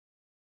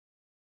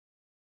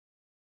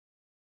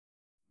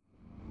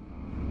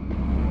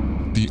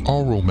The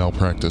Oral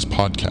Malpractice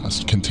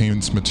podcast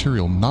contains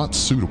material not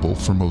suitable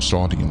for most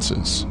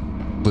audiences.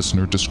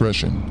 Listener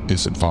discretion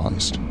is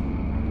advised.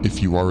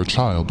 If you are a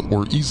child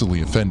or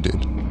easily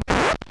offended,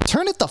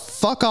 turn it the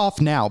fuck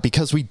off now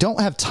because we don't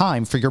have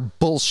time for your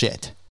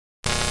bullshit.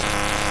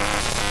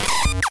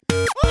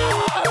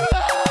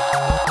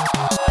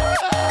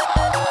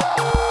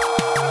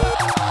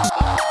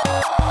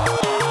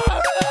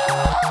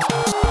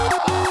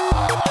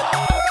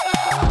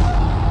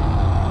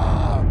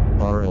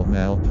 Oral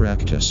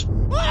malpractice.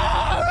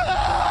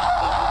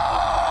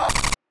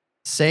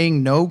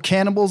 Saying no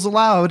cannibals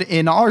allowed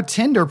in our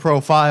Tinder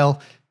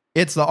profile.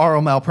 It's the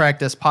Oral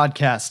Malpractice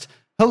podcast.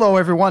 Hello,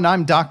 everyone.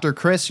 I'm Dr.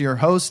 Chris, your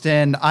host,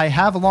 and I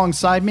have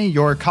alongside me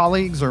your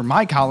colleagues, or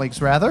my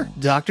colleagues, rather.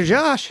 Dr.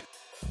 Josh.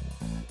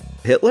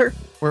 Hitler?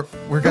 We're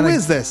gonna. Who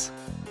is this?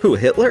 Who,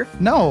 Hitler?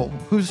 No,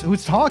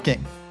 who's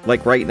talking?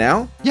 Like right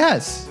now?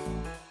 Yes.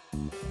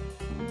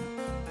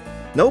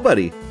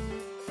 Nobody.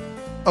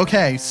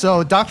 Okay,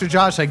 so Dr.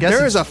 Josh, I guess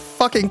There is a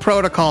fucking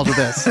protocol to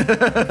this.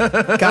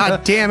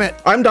 God damn it.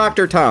 I'm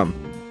Dr. Tom.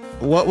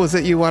 What was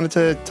it you wanted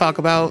to talk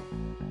about?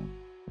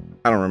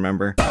 I don't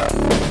remember.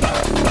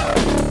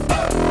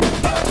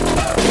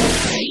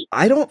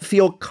 I don't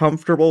feel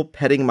comfortable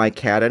petting my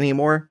cat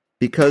anymore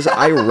because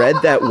I read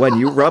that when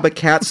you rub a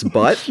cat's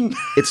butt,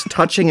 it's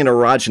touching an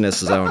erogenous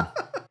zone.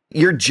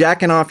 You're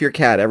jacking off your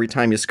cat every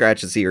time you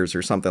scratch its ears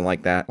or something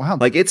like that. Wow.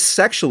 Like, it's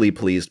sexually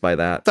pleased by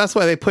that. That's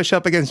why they push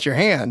up against your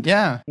hand.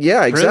 Yeah.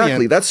 Yeah, exactly.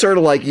 Brilliant. That's sort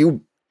of like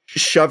you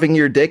shoving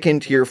your dick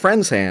into your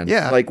friend's hand.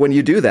 Yeah. Like when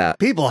you do that.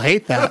 People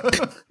hate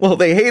that. Well,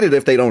 they hate it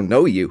if they don't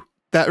know you.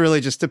 That really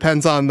just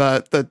depends on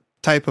the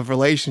type of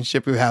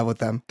relationship you have with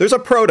them. There's a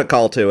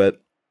protocol to it.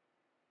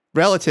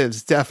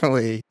 Relatives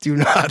definitely do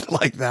not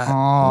like that.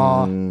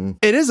 Aw.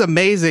 It is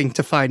amazing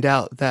to find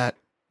out that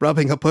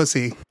rubbing a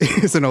pussy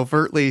is an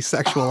overtly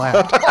sexual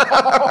act.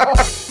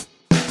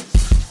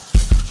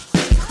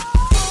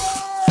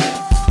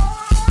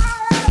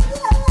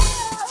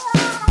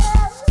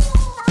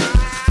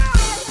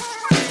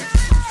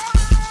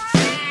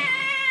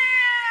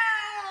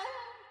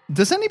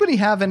 Does anybody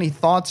have any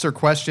thoughts or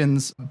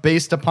questions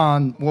based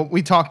upon what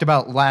we talked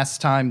about last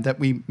time that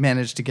we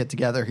managed to get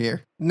together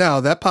here?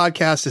 No, that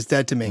podcast is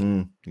dead to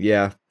me.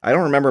 Yeah, I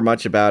don't remember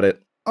much about it.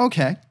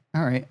 Okay.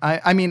 All right.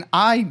 I mean,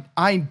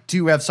 I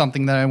do have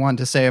something that I wanted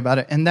to say about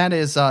it, and that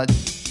is,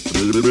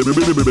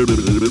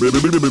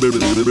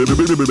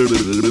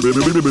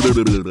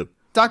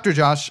 Dr.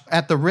 Josh,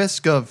 at the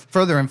risk of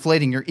further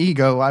inflating your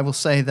ego, I will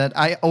say that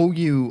I owe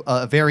you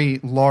a very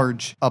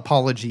large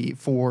apology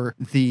for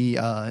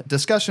the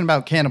discussion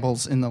about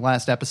cannibals in the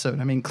last episode.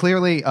 I mean,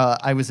 clearly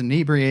I was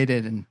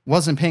inebriated and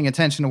wasn't paying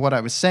attention to what I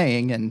was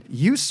saying, and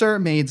you, sir,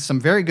 made some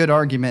very good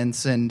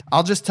arguments, and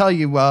I'll just tell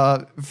you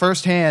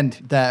firsthand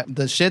that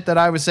the shit that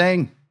I was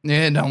saying,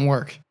 it don't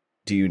work.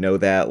 Do you know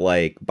that,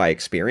 like, by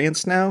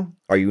experience now?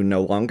 Are you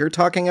no longer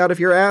talking out of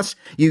your ass?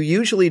 You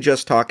usually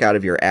just talk out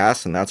of your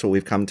ass, and that's what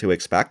we've come to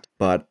expect.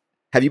 But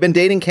have you been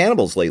dating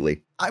cannibals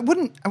lately? I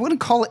wouldn't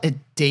call it a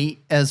date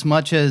as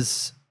much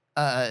as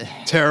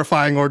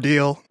Terrifying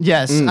ordeal.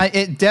 yes,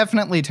 it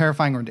definitely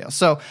terrifying ordeal.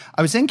 So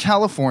I was in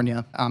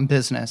California on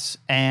business,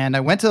 and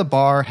I went to the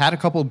bar, had a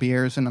couple of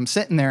beers, and I'm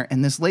sitting there,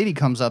 and this lady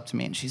comes up to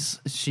me, and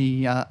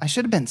she I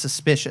should have been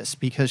suspicious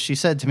because she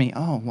said to me,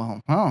 "Oh,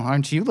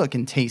 aren't you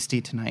looking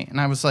tasty tonight?" And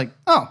I was like,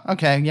 "Oh,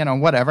 okay,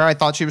 whatever." I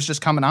thought she was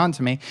just coming on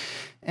to me.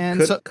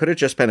 And Could have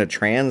just been a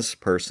trans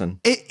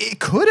person. it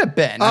could have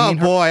been. Oh,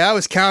 boy, I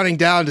was counting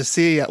down to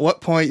see at what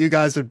point you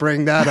guys would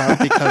bring that up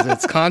because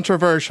it's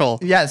controversial.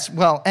 Yes.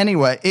 Well,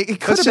 anyway, it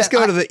could have Let's just been.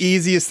 go to the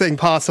easiest thing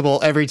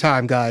possible every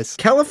time, guys.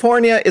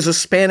 California is a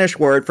Spanish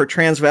word for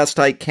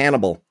transvestite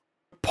cannibal.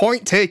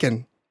 Point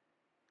taken.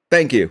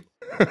 Thank you.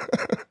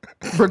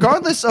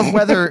 Regardless of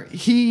whether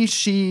he,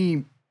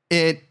 she,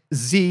 it,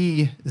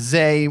 Z,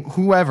 they,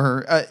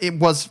 whoever, it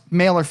was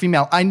male or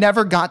female, I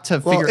never got to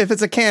Well, figure. if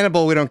it's a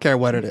cannibal, we don't care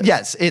what it is.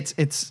 Yes,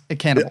 it's a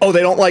cannibal. Oh,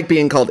 they don't like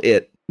being called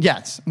it.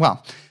 Yes.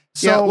 Well,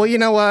 so Yeah, well, you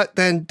know what?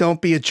 Then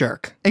don't be a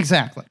jerk.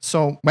 exactly.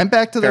 So went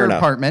back to their Fair enough.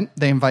 apartment.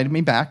 They invited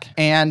me back,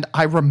 and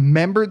I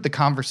remembered the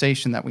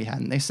conversation that we had.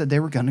 And they said they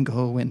were going to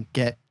go and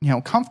get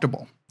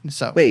comfortable.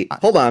 So Wait,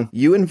 hold on.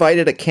 You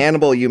invited a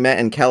cannibal you met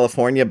in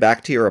California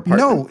back to your apartment?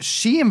 no,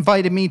 she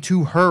invited me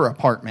to her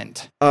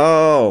apartment.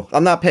 Oh,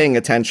 I'm not paying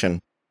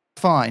attention.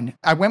 Fine.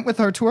 I went with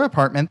her to her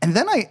apartment, and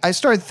then I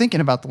started thinking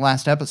about the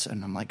last episode,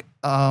 and I'm like,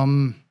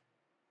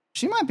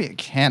 she might be a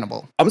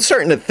cannibal. I'm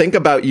starting to think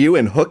about you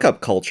in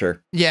hookup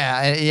culture.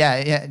 Yeah.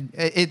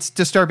 It's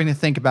disturbing to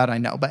think about, I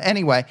know. But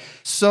anyway,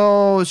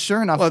 so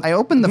sure enough, Well, I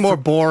opened the more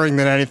boring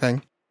than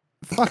anything.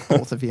 fuck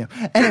both of you.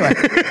 Anyway,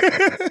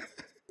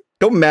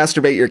 Go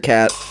masturbate your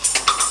cat.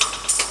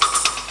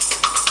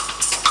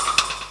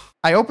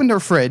 I opened her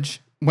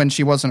fridge when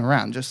she wasn't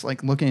around, just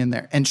like looking in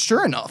there. And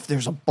sure enough,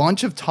 there's a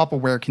bunch of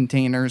Tupperware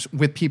containers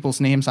with people's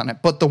names on it.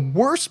 But the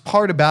worst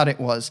part about it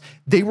was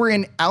they were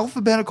in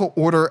alphabetical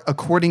order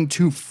according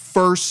to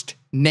first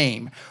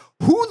name.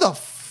 Who the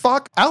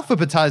fuck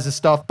alphabetizes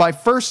stuff by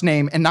first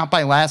name and not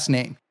by last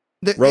name?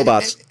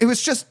 Robots. It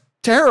was just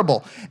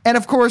Terrible. And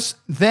of course,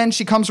 then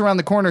she comes around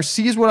the corner,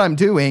 sees what I'm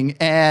doing,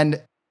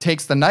 and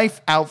takes the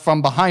knife out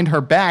from behind her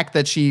back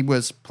that she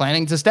was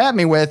planning to stab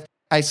me with.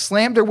 I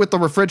slammed her with the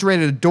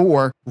refrigerated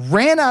door,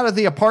 ran out of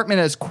the apartment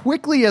as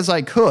quickly as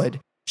I could.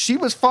 She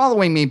was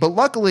following me, but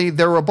luckily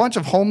there were a bunch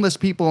of homeless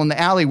people in the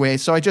alleyway,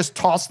 so I just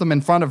tossed them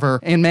in front of her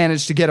and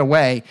managed to get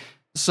away.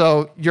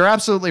 So you're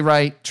absolutely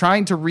right.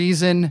 Trying to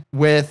reason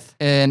with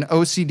an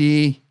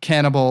OCD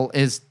cannibal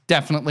is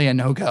definitely a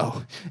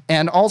no-go.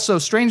 And also,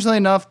 strangely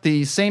enough,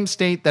 the same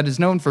state that is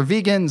known for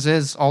vegans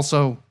is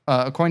also,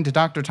 according to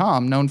Dr.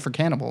 Tom, known for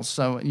cannibals.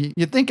 So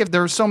you'd think if there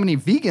were so many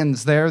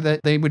vegans there that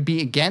they would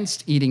be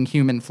against eating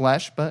human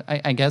flesh, but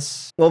I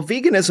guess... Well,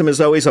 veganism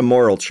is always a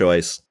moral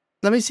choice.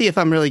 Let me see if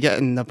I'm really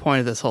getting the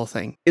point of this whole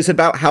thing. Is it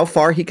about how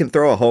far he can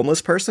throw a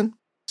homeless person?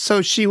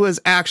 So she was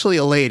actually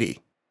a lady.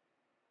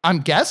 I'm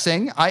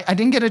guessing. I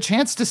didn't get a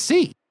chance to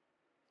see.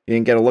 You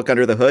didn't get a look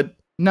under the hood?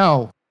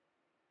 No.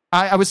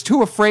 I was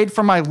too afraid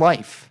for my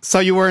life. So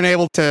you weren't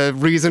able to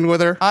reason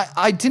with her?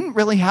 I didn't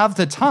really have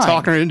the time.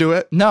 Talk her into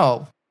it?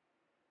 No.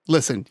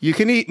 Listen, you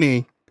can eat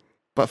me,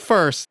 but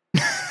first...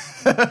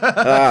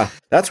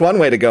 That's one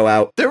way to go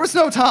out. There was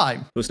no time.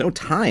 There was no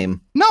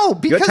time. No,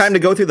 because... You had time to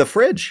go through the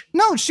fridge.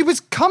 No, she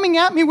was coming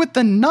at me with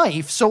the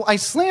knife, so I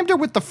slammed her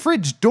with the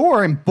fridge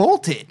door and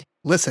bolted.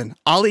 Listen,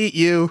 I'll eat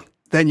you,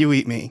 then you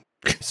eat me.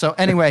 So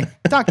anyway,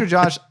 Dr.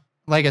 Josh,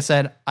 like I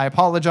said, I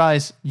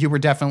apologize. You were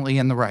definitely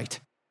in the right.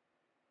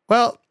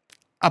 Well,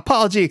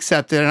 apology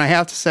accepted, and I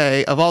have to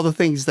say, of all the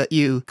things that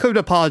you could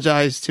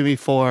apologize to me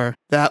for,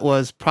 that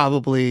was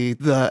probably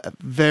the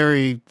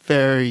very,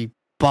 very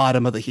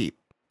bottom of the heap.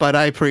 But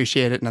I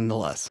appreciate it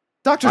nonetheless.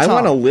 Dr. I Tom,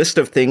 want a list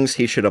of things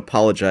he should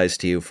apologize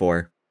to you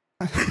for.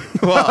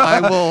 Well, I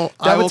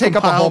will take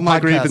up a compile whole my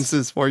podcast.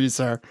 grievances for you,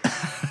 sir.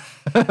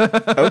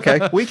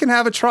 Okay. We can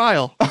have a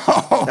trial,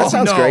 That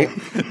sounds no. great.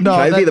 No,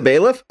 Can I be the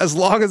bailiff? as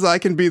long as I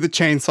can be the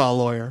chainsaw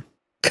lawyer.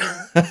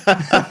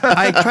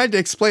 I tried to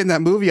explain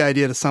that movie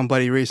idea to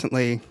somebody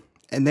recently,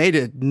 and they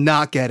did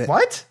not get it.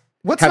 What?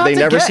 What's Have not they to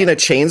never get? seen a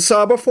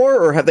chainsaw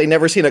before, or have they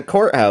never seen a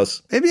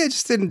courthouse? Maybe I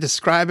just didn't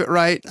describe it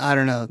right. I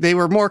don't know. They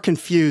were more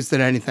confused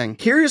than anything.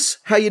 Here's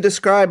how you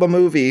describe a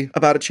movie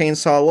about a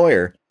chainsaw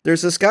lawyer.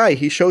 There's this guy,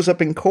 he shows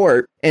up in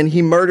court, and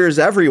he murders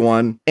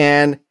everyone,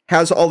 and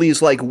has all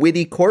these like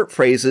witty court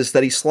phrases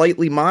that he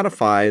slightly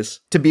modifies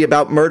to be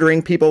about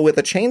murdering people with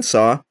a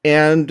chainsaw,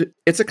 and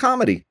it's a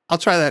comedy. I'll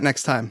try that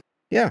next time.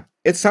 Yeah,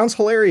 it sounds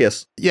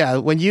hilarious. Yeah,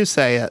 when you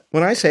say it.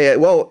 When I say it,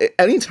 well,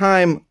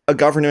 anytime a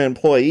government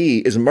employee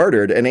is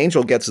murdered, an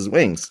angel gets his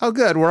wings. Oh,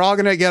 good. We're all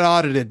going to get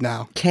audited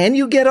now. Can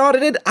you get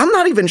audited? I'm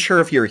not even sure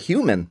if you're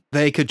human.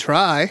 They could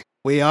try.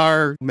 We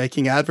are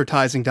making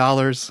advertising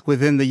dollars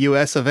within the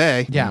US of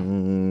A. Yeah.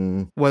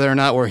 Whether or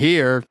not we're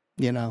here,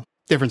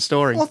 different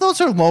story. Well, those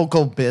are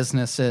local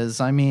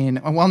businesses. I mean,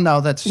 well, no,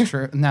 that's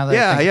true. Now that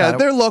I think about it.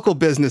 They're local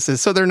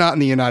businesses, so they're not in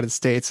the United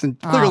States and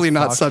clearly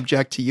not fuck.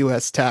 subject to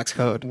US tax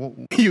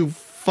code. You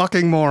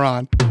fucking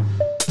moron.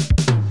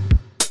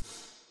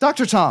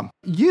 Dr. Tom,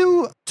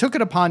 you took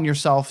it upon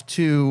yourself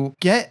to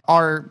get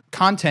our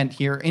content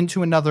here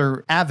into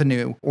another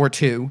avenue or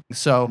two.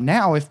 So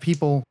now if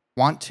people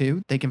want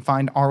to, they can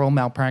find RO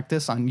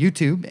Malpractice on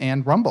YouTube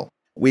and Rumble.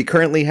 We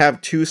currently have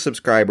 2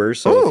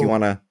 subscribers, so if Ooh. you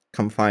want to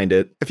come find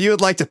it. If you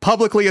would like to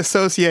publicly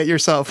associate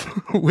yourself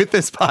with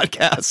this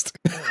podcast,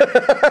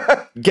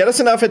 Get us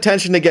enough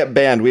attention to get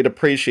banned. We'd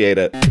appreciate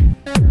it.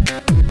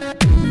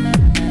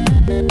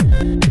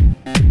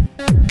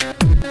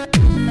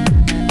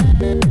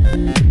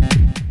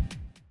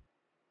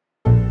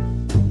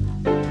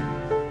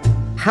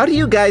 How do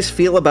you guys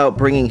feel about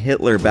bringing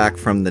Hitler back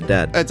from the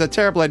dead? it's a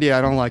terrible idea.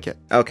 I don't like it.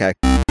 Okay.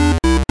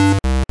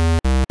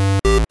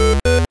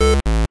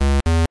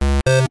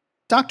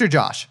 Dr.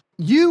 Josh,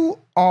 you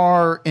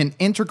are an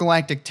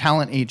intergalactic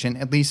talent agent,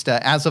 at least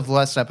as of the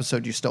last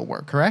episode you still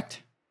were,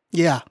 correct?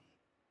 Yeah.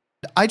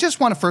 I just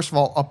want to first of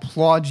all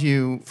applaud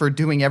you for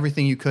doing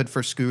everything you could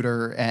for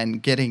Scooter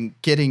and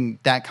getting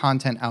that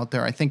content out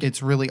there. I think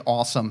it's really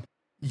awesome.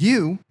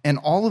 You and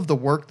all of the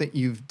work that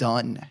you've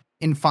done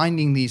in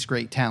finding these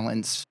great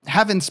talents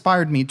have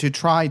inspired me to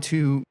try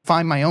to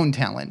find my own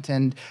talent.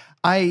 And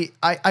I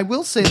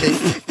will say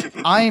that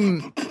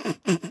I'm...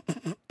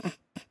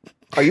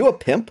 Are you a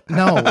pimp?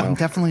 No, I'm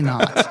definitely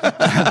not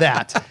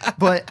that.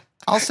 But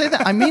I'll say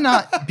that I may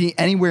not be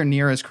anywhere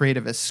near as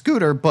creative as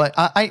Scooter, but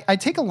I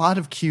take a lot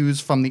of cues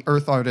from the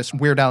Earth artist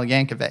Weird Al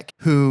Yankovic,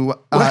 who...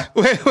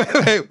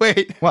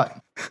 Wait.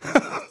 What?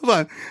 Hold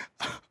on.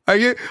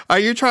 Are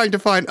you trying to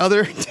find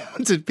other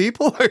talented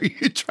people, or are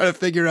you trying to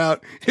figure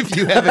out if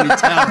you have any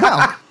talent?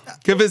 Well,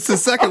 If it's the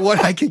second one,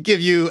 I could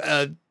give you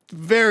a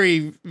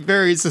very,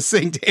 very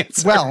succinct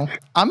answer. well,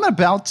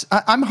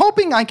 I'm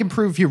hoping I can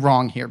prove you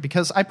wrong here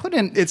because I put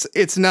in...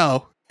 it's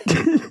no.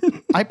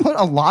 I put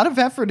a lot of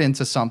effort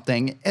into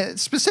something,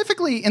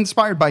 specifically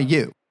inspired by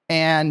you.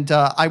 And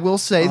I will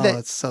say Oh, that...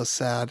 it's so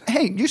sad.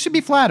 Hey, you should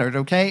be flattered,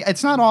 okay?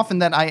 It's not often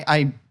that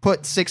I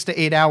put 6 to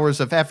 8 hours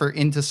of effort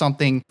into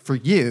something for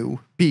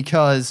you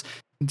because,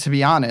 to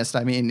be honest,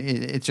 I mean,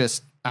 it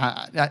just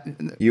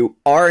You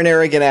are an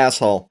arrogant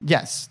asshole.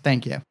 Yes,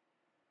 thank you.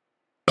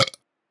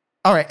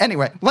 All right,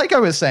 anyway, like I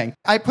was saying,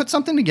 I put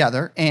something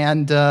together,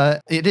 and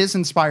it is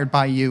inspired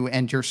by you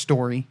and your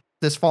story.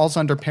 This falls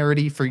under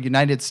parody for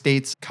United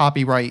States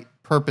copyright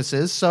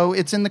purposes, so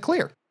it's in the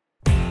clear.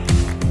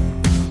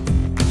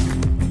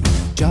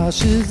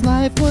 Josh's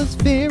life was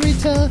very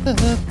tough in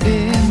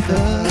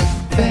the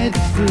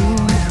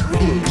bedroom.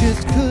 He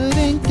just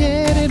couldn't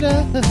get it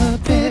up.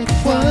 It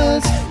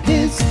was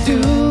his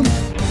doom.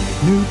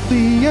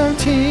 Nuclear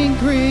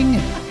tinkering,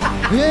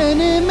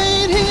 and it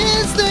made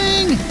his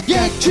thing.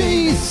 Yak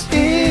cheese,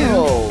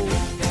 ew.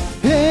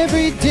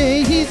 Every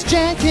day he's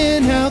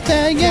jacking out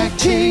that yak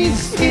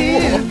cheese,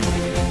 ew.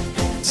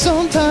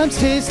 Sometimes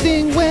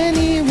tasting when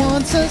he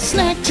wants a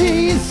snack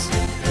cheese.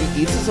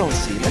 He eats his own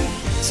semen?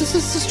 This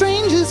is the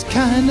strangest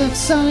kind of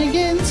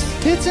science.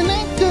 It's an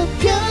act of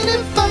pure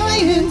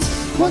defiance.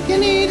 What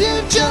can he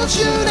do? Just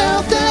shoot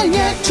out that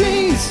yak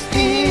cheese.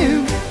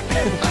 Ew.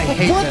 I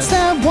hate What's this.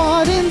 That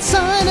what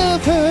inside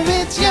of her?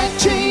 It's yak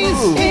cheese.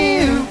 Ooh.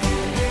 Ew.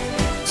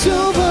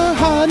 Super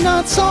hard,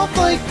 not soft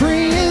like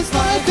Brie. His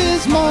life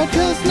is marred,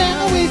 cause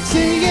now we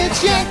see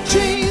it's yak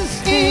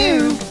cheese.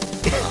 Ew.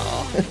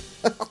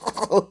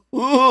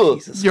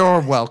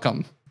 You're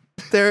welcome.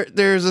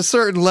 There's a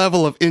certain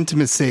level of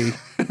intimacy,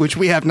 which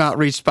we have not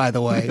reached, by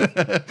the way,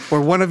 where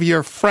one of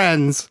your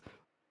friends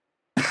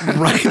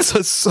writes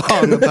a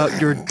song about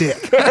your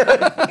dick.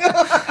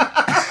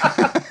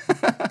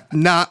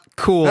 Not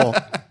cool.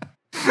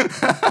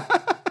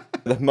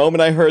 The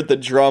moment I heard the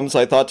drums,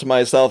 I thought to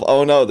myself,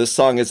 oh no, this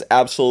song is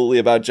absolutely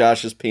about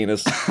Josh's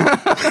penis. It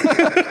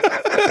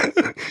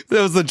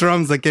was the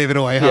drums that gave it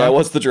away, huh? Yeah, it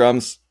was the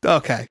drums.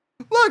 Okay.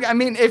 Look, I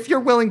mean, if you're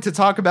willing to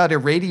talk about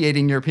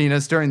irradiating your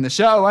penis during the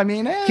show, I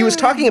mean... He was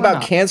talking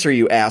about cancer,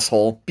 you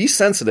asshole. Be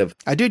sensitive.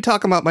 I do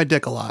talk about my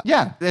dick a lot.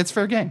 Yeah, it's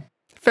fair game.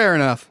 Fair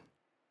enough.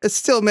 It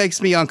still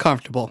makes me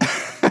uncomfortable.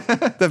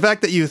 The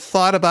fact that you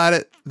thought about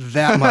it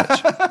that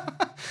much.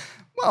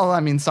 Well, I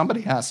mean,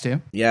 somebody has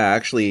to. Yeah,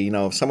 actually,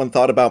 if someone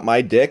thought about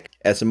my dick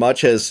as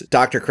much as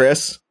Dr.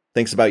 Chris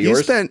thinks about yours...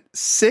 You spent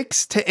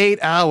 6 to 8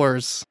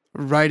 hours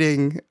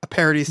writing a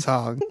parody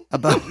song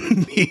about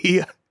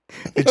me...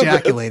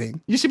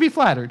 ejaculating. You should be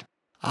flattered.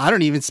 I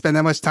don't even spend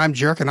that much time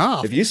jerking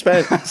off. If you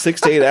spent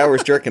 6 to 8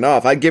 hours jerking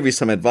off, I'd give you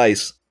some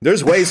advice.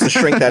 There's ways to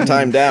shrink that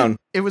time down.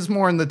 It was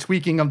more in the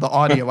tweaking of the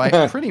audio.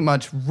 I pretty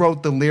much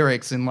wrote the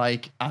lyrics in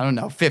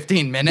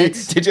 15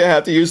 minutes. Did you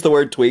have to use the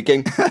word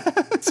tweaking?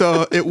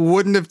 So it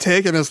wouldn't have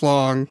taken as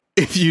long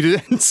if you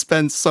didn't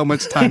spend so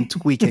much time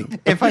tweaking.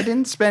 If I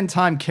didn't spend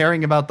time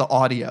caring about the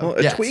audio. Well,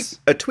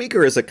 a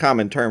tweaker is a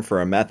common term for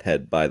a meth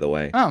head, by the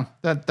way. Oh,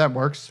 that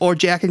works. Or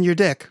jacking your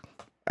dick.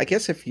 I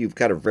guess if you've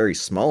got a very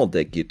small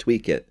dick, you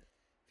tweak it.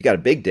 If you got a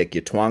big dick,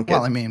 you twonk it.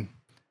 Well, I mean,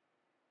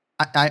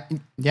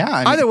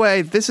 Either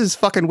way, this is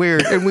fucking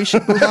weird, and we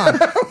should move on.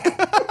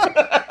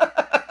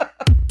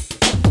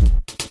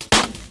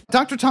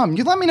 Dr. Tom,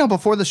 you let me know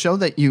before the show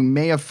that you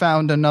may have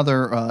found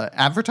another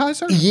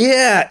advertiser?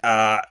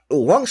 Yeah.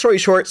 Long story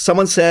short,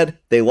 someone said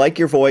they like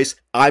your voice.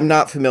 I'm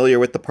not familiar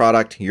with the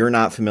product. You're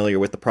not familiar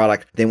with the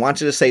product. They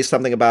want you to say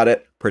something about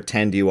it.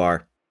 Pretend you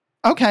are.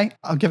 Okay,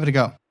 I'll give it a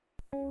go.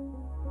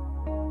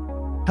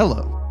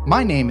 Hello,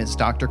 my name is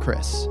Dr.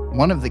 Chris,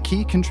 one of the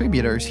key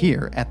contributors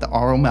here at the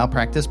Oral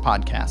Malpractice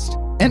Podcast,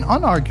 and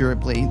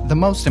unarguably the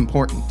most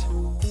important.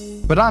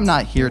 But I'm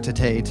not here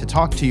today to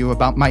talk to you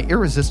about my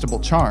irresistible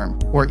charm,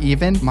 or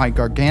even my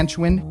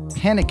gargantuan,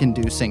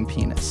 panic-inducing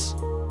penis.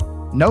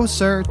 No,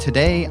 sir,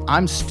 today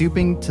I'm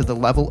stooping to the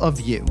level of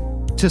you,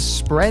 to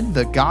spread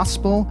the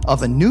gospel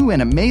of a new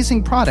and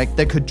amazing product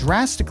that could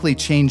drastically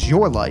change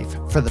your life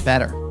for the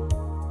better.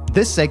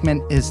 This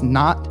segment is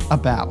not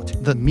about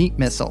the meat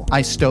missile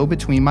I stow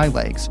between my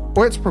legs,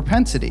 or its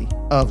propensity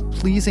of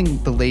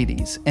pleasing the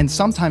ladies and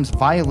sometimes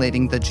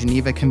violating the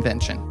Geneva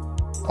Convention.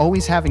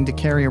 Always having to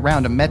carry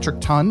around a metric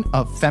ton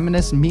of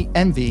feminist meat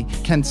envy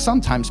can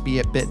sometimes be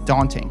a bit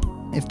daunting.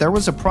 If there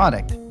was a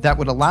product that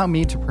would allow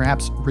me to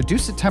perhaps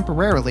reduce it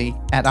temporarily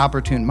at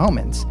opportune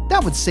moments,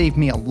 that would save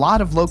me a lot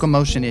of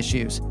locomotion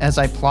issues as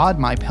I plod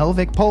my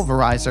pelvic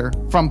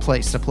pulverizer from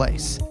place to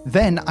place.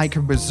 Then I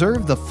could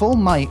reserve the full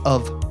might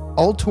of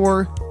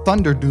Ultor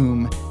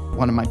Thunderdoom,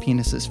 one of my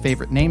penis's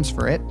favorite names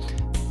for it,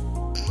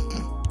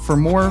 for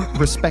more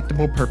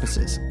respectable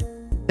purposes.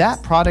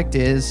 That product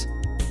is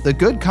the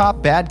Good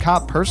Cop, Bad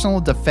Cop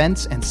Personal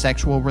Defense and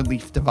Sexual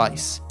Relief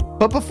Device.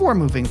 But before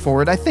moving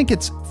forward, I think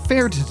it's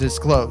fair to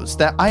disclose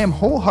that I am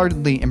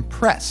wholeheartedly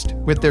impressed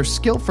with their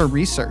skillful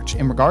research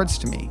in regards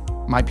to me,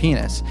 my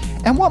penis,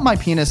 and what my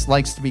penis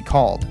likes to be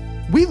called.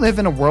 We live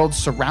in a world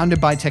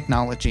surrounded by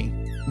technology.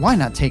 Why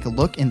not take a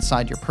look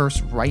inside your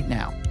purse right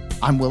now?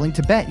 I'm willing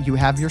to bet you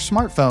have your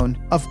smartphone,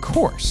 of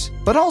course,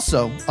 but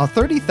also a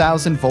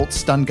 30,000 volt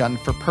stun gun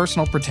for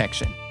personal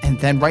protection. And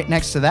then right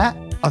next to that,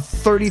 a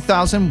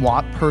 30,000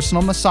 watt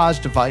personal massage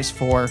device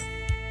for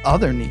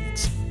other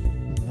needs.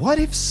 What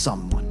if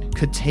someone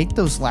could take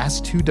those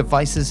last two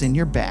devices in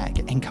your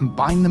bag and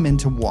combine them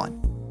into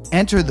one?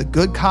 Enter the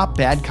Good Cop,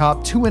 Bad Cop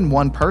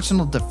 2-in-1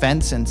 personal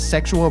defense and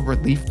sexual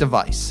relief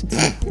device.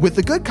 With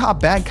the Good Cop,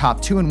 Bad Cop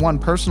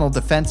 2-in-1 personal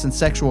defense and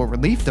sexual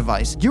relief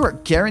device, you are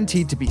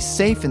guaranteed to be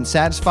safe and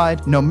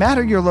satisfied no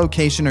matter your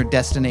location or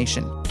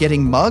destination.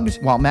 Getting mugged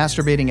while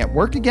masturbating at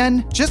work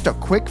again? Just a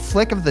quick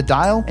flick of the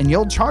dial and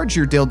you'll charge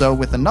your dildo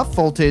with enough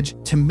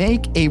voltage to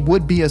make a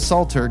would-be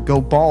assaulter go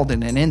bald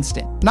in an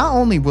instant. Not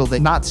only will they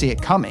not see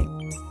it coming,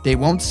 they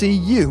won't see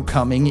you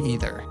coming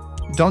either.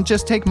 Don't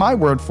just take my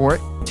word for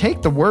it.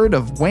 Take the word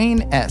of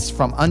Wayne S.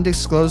 from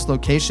undisclosed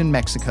location,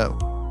 Mexico.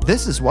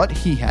 This is what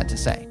he had to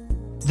say.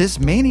 This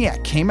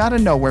maniac came out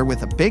of nowhere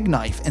with a big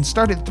knife and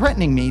started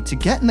threatening me to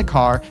get in the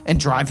car and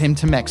drive him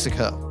to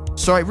Mexico.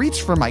 So I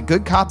reached for my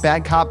Good Cop,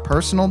 Bad Cop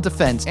personal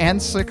defense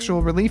and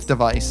sexual relief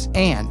device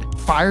and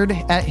fired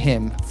at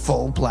him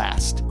full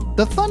blast.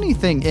 The funny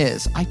thing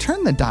is, I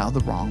turned the dial the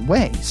wrong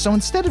way, so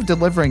instead of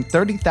delivering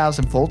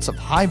 30,000 volts of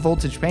high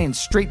voltage pain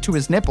straight to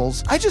his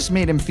nipples, I just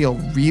made him feel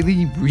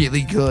really,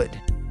 really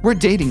good. We're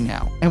dating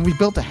now, and we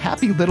built a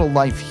happy little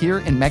life here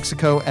in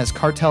Mexico as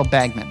Cartel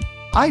Bagman.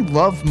 I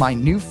love my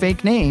new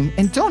fake name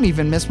and don't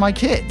even miss my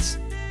kids.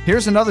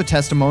 Here's another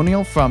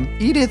testimonial from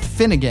Edith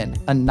Finnegan,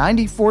 a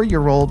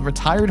 94-year-old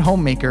retired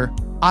homemaker.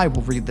 I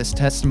will read this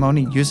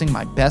testimony using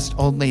my best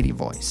old lady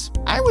voice.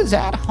 I was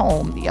at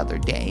home the other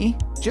day,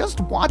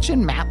 just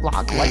watching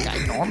Matlock like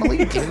I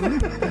normally do,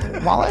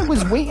 while I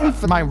was waiting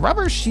for my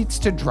rubber sheets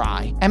to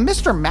dry, and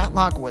Mr.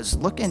 Matlock was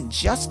looking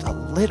just a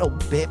little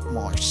bit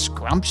more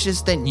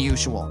scrumptious than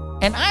usual.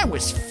 And I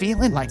was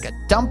feeling like a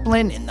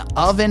dumpling in the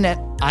oven at,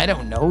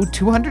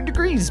 200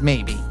 degrees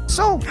maybe.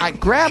 So I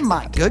grabbed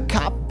my Good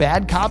Cop,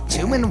 Bad Cop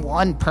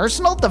 2-in-1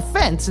 personal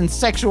defense and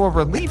sexual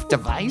relief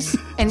device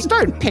and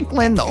started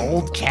pickling the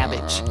old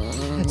cabbage.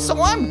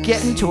 So I'm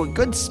getting to a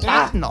good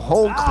spot in the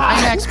whole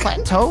climax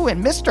plateau,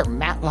 and Mr.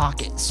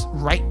 Matlock is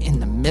right in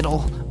the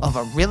middle of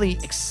a really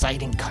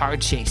exciting car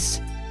chase.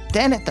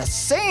 Then at the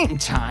same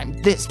time,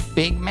 this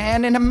big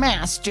man in a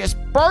mask just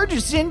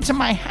barges into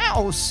my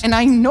house, and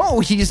I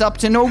know he's up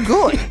to no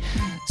good.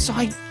 So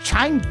I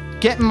try and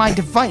get my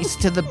device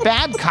to the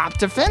Bad Cop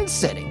defense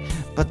setting,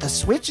 but the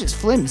switch is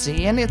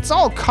flimsy and it's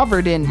all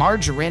covered in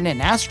margarine and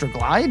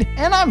Astroglide,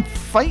 and I'm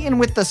fighting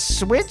with the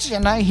switch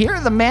and I hear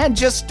the man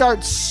just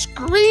start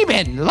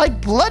screaming like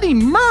bloody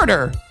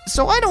murder.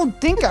 So I don't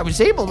think I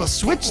was able to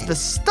switch the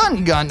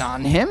stun gun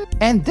on him,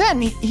 and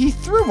then he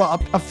threw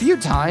up a few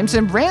times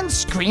and ran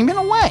screaming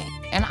away.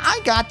 And I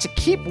got to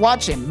keep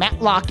watching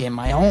Matlock in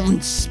my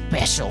own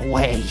special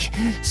way,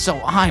 so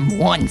I'm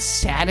one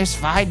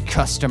satisfied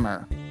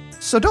customer.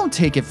 So don't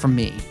take it from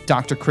me,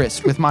 Dr.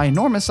 Chris, with my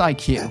enormous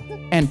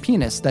IQ and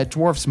penis that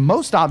dwarfs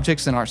most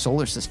objects in our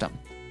solar system.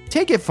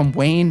 Take it from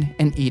Wayne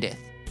and Edith.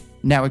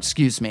 Now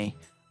excuse me,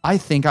 I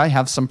think I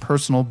have some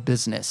personal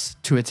business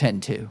to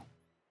attend to.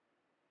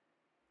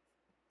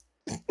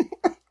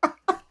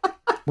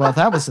 Well,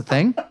 that was the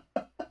thing.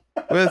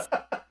 With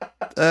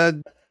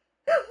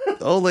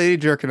old lady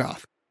jerking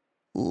off.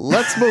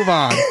 Let's move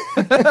on.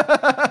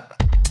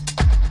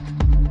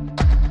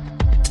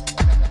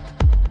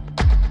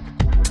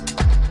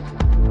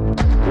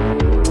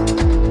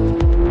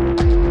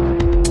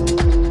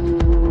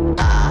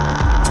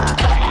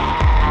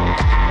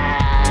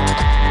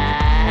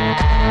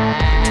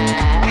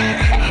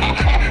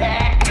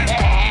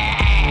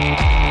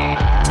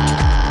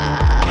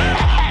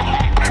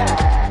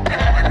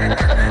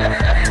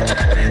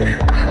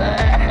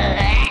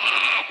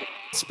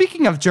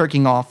 Speaking of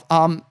jerking off,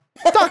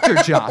 Dr.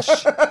 Josh,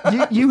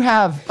 you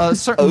have a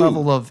certain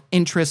level of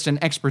interest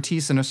and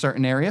expertise in a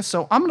certain area,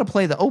 so I'm going to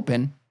play the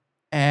open,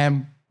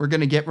 and we're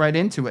going to get right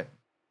into it.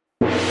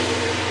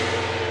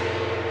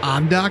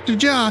 I'm Dr.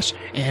 Josh,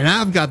 and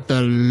I've got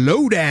the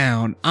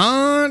lowdown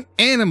on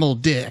animal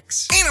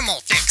dicks. Animal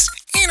dicks,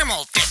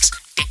 animal dicks,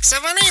 dicks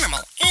of an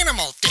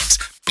animal dicks,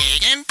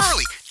 big and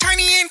burly,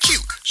 tiny and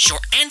cute,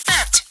 short and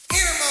fat,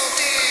 animal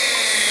dicks.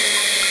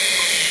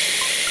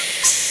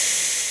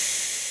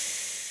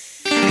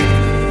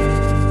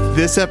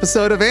 This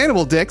episode of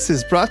Animal Dicks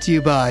is brought to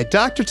you by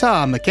Dr.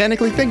 Tom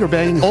mechanically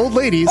fingerbanging old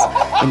ladies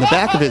in the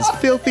back of his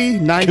filthy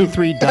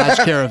 93 Dodge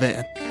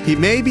Caravan. He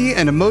may be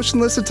an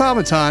emotionless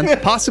automaton,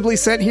 possibly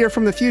sent here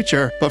from the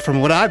future, but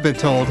from what I've been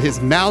told,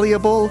 his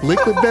malleable,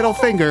 liquid metal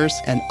fingers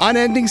and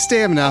unending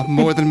stamina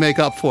more than make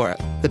up for it.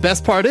 The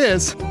best part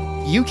is,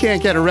 you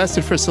can't get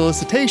arrested for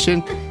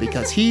solicitation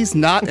because he's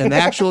not an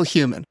actual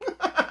human.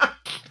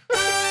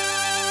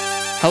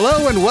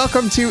 Hello and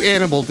welcome to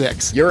Animal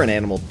Dicks, You're an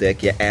animal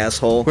dick, you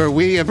asshole. where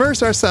we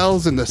immerse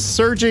ourselves in the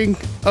surging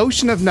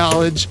ocean of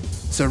knowledge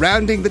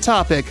surrounding the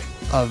topic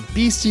of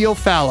bestial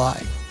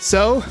phalli.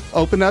 So,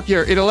 open up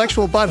your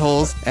intellectual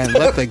buttholes and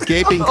let the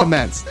gaping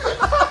commence.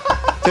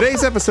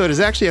 Today's episode is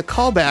actually a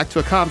callback to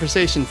a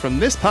conversation from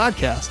this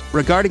podcast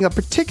regarding a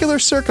particular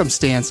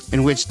circumstance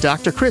in which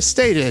Dr. Chris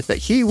stated that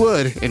he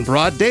would, in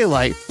broad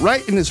daylight,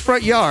 right in his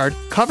front yard,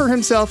 cover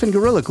himself in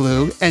Gorilla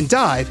Glue and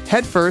dive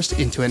headfirst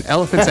into an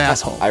elephant's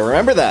asshole. I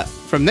remember that.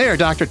 From there,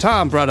 Dr.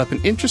 Tom brought up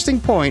an interesting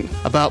point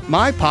about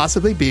my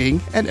possibly being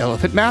an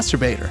elephant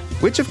masturbator,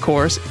 which of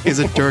course is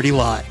a dirty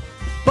lie.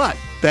 But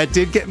That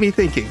did get me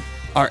thinking.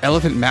 Are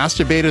elephant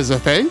masturbators a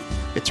thing?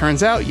 It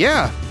turns out,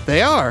 yeah,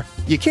 they are.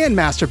 You can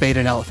masturbate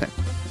an elephant.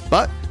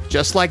 But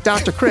just like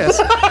Dr. Chris,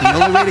 the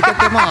only way to get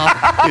them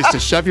off is to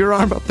shove your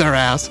arm up their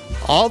ass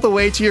all the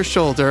way to your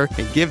shoulder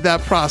and give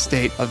that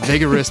prostate a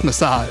vigorous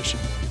massage.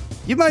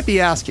 You might be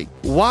asking,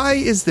 why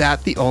is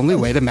that the only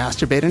way to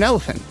masturbate an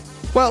elephant?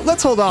 Well,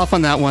 let's hold off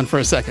on that one for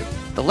a second.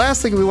 The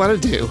last thing we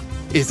want to do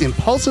is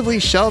impulsively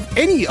shove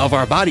any of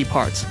our body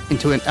parts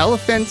into an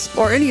elephant's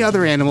or any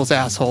other animal's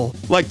asshole,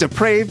 like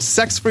depraved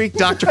sex freak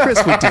Dr.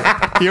 Chris would do.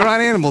 Here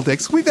on Animal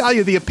Dicks, we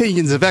value the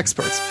opinions of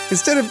experts,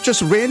 instead of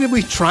just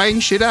randomly trying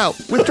shit out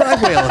with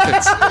driveway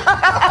elephants.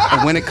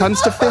 And when it comes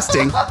to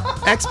fisting,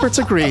 experts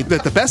agree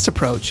that the best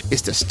approach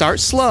is to start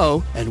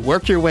slow and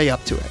work your way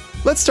up to it.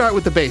 Let's start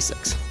with the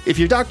basics. If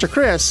you're Dr.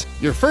 Chris,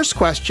 your first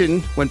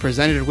question when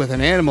presented with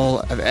an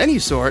animal of any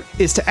sort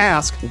is to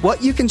ask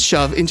what you can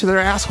shove into their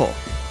asshole.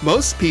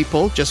 Most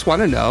people just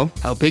want to know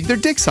how big their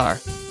dicks are.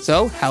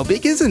 So, how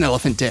big is an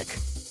elephant dick?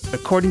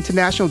 According to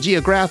National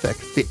Geographic,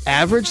 the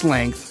average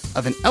length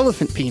of an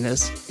elephant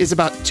penis is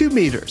about 2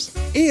 meters,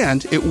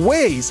 and it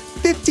weighs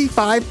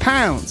 55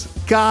 pounds.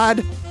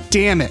 God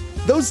damn it.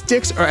 Those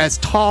dicks are as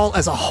tall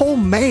as a whole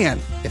man.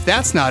 If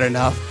that's not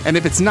enough, and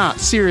if it's not,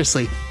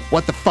 seriously,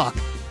 what the fuck?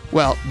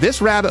 Well,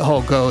 this rabbit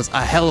hole goes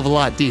a hell of a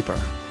lot deeper.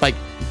 Like,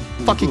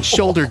 fucking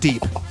shoulder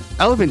deep.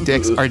 Elephant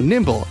dicks are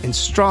nimble and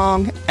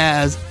strong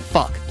as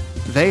fuck.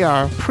 They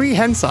are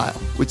prehensile,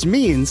 which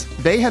means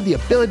they have the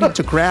ability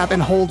to grab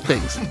and hold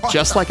things,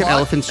 just like an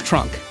elephant's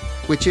trunk,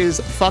 which is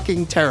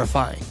fucking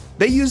terrifying.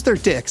 They use their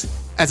dicks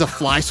as a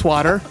fly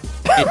swatter,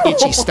 an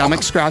itchy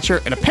stomach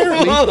scratcher, and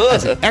apparently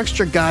as an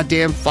extra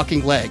goddamn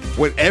fucking leg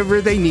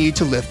whenever they need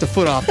to lift a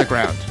foot off the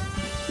ground.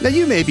 Now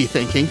you may be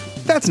thinking,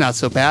 that's not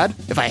so bad.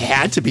 If I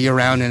had to be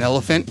around an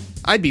elephant,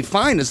 I'd be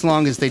fine as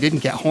long as they didn't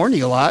get horny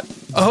a lot.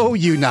 Oh,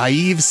 you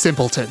naive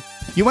simpleton.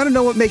 You want to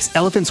know what makes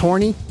elephants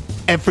horny?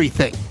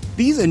 Everything.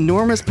 These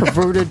enormous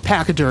perverted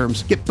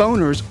pachyderms get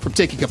boners from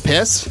taking a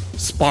piss,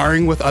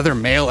 sparring with other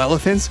male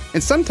elephants,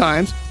 and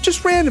sometimes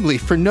just randomly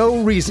for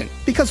no reason.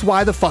 Because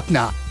why the fuck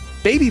not?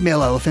 Baby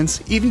male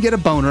elephants even get a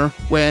boner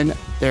when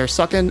they're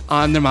sucking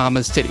on their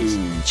mama's titties.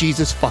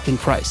 Jesus fucking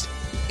Christ.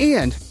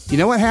 And you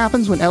know what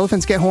happens when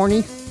elephants get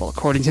horny? Well,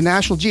 according to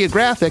National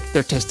Geographic,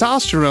 their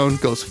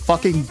testosterone goes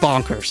fucking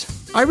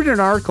bonkers. I read an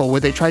article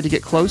where they tried to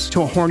get close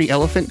to a horny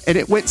elephant and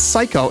it went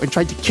psycho and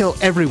tried to kill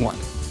everyone.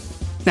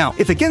 Now,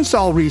 if against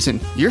all reason,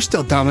 you're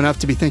still dumb enough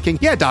to be thinking,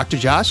 yeah, Dr.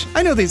 Josh,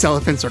 I know these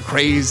elephants are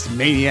crazed,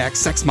 maniacs,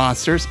 sex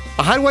monsters,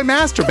 but how do I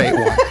masturbate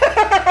one?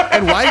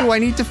 And why do I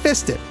need to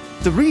fist it?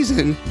 The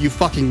reason, you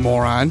fucking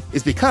moron,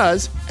 is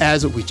because,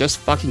 as we just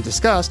fucking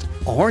discussed,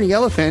 a horny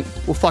elephant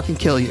will fucking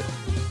kill you.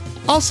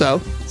 Also,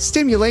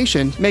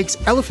 stimulation makes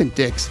elephant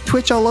dicks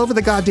twitch all over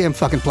the goddamn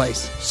fucking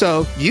place.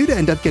 So, you'd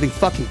end up getting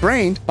fucking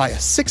brained by a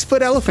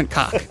 6-foot elephant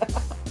cock.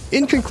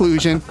 In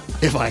conclusion,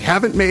 if I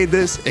haven't made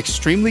this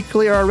extremely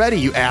clear already,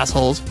 you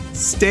assholes,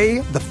 stay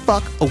the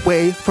fuck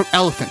away from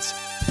elephants.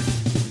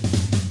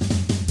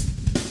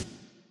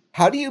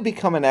 How do you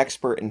become an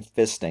expert in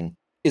fisting?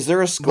 Is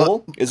there a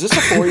school? Is this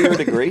a 4-year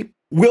degree?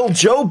 Will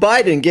Joe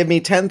Biden give me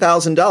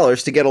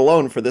 $10,000 to get a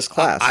loan for this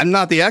class? I'm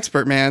not the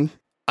expert, man.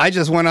 I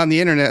just went on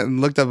the internet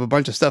and looked up a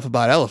bunch of stuff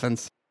about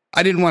elephants.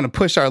 I didn't want to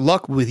push our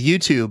luck with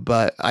YouTube,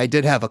 but I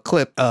did have a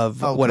clip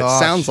of it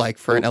sounds like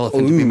for an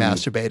elephant to be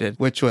masturbated,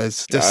 which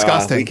was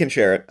disgusting. We can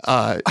share it.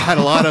 Had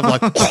a lot of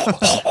like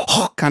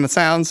kind of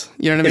sounds.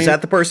 You know what I mean? Is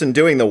that the person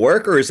doing the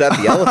work or is that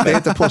the elephant? They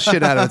had to pull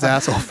shit out of its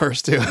asshole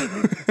first, too.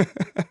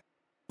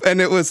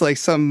 And it was like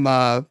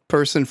some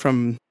person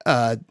from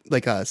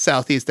like a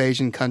Southeast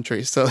Asian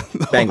country. So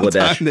the Bangladesh.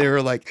 Whole time they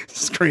were like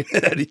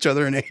screaming at each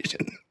other in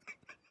Asian.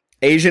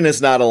 Asian is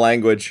not a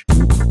language.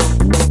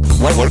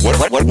 What are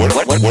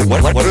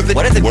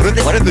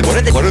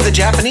the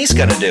Japanese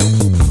gonna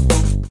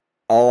do?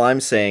 All I'm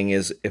saying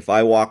is, if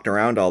I walked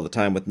around all the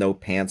time with no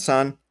pants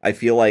on, I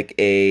feel like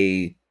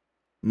a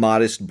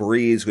modest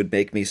breeze would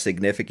make me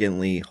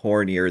significantly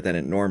hornier than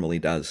it normally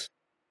does.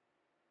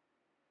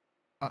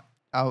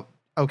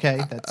 Okay,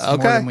 that's more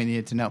than we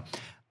needed to know.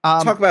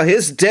 Talk about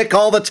his dick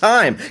all the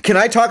time. Can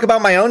I talk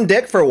about my own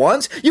dick for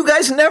once? You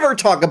guys never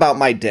talk about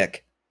my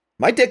dick.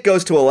 My dick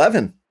goes to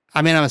 11.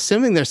 I mean, I'm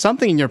assuming there's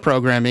something in your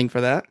programming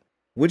for that.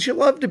 Would you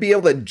love to be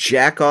able to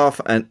jack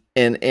off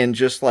and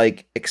just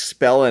like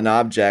expel an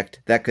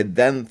object that could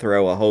then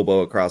throw a hobo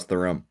across the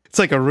room? It's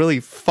like a really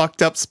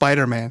fucked up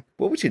Spider-Man.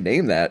 What would you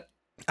name that?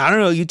 I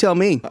don't know. You tell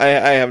me. I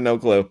have no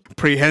clue.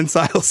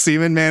 Prehensile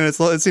semen, man.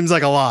 It seems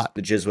like a lot.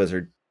 The Jizz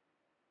Wizard.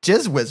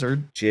 Jizz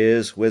Wizard.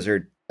 Jizz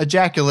Wizard.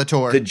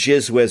 Ejaculator. The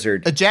Jizz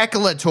Wizard.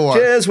 Ejaculator.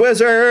 Jizz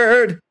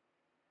Wizard.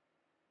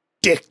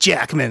 Dick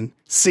Jackman.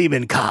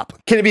 Semen cop.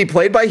 Can it be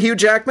played by Hugh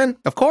Jackman?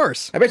 Of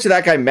course. I bet you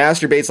that guy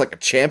masturbates like a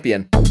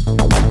champion.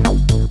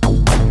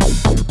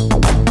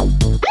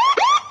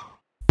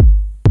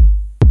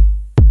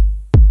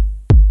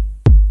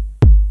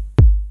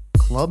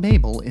 Club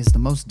Mabel is the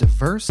most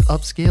diverse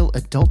upscale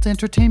adult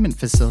entertainment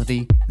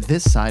facility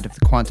this side of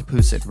the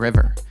Quantapoosit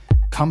River.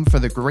 Come for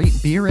the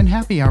great beer and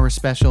happy hour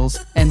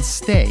specials, and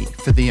stay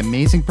for the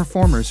amazing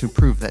performers who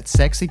prove that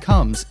sexy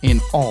comes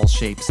in all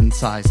shapes and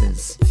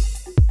sizes.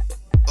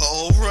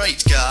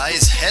 Alright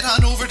guys, head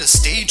on over to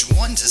stage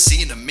 1 to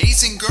see an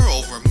amazing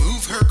girl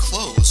remove her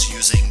clothes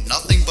using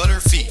nothing but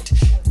her feet.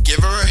 Give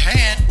her a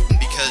hand,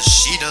 because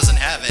she doesn't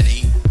have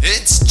any.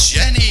 It's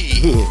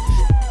Jenny!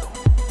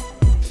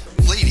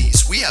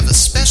 Ladies, we have a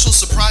special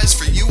surprise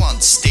for you on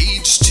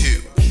stage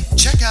 2.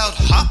 Check out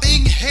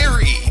Hopping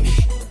Harry!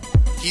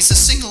 He's a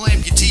single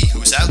amputee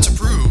who's out to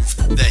prove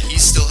that he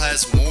still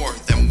has more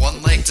than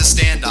one leg to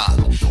stand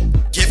on.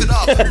 Give it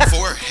up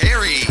for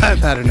Harry! I've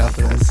had enough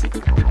of this.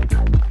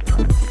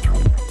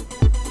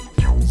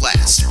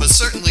 Last, but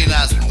certainly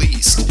not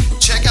least,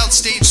 check out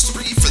stage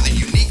 3 for the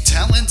unique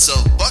talents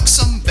of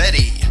Buxom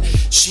Betty.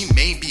 She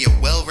may be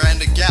a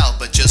well-rounded gal,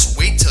 but just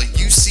wait till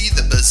you see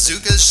the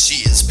bazookas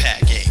she is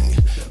packing.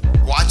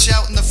 Watch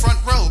out in the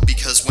front row,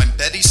 because when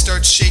Betty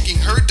starts shaking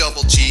her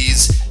double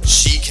G's,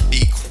 she can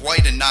be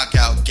quite a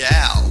knockout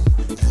gal.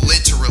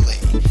 Literally.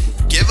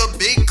 Give a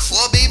big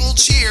Club Able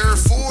cheer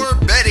for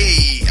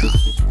Betty!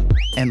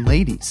 And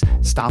ladies,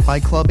 stop by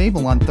Club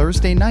Able on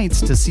Thursday nights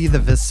to see the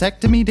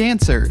vasectomy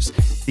dancers.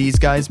 These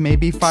guys may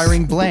be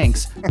firing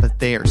blanks, but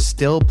they are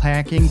still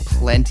packing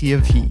plenty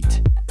of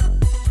heat.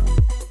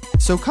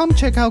 So come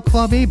check out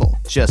Club Able,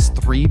 just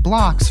 3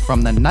 blocks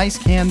from the Nice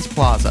Cans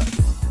Plaza.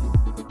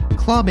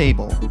 Club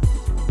Able,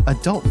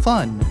 adult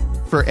fun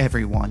for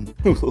everyone.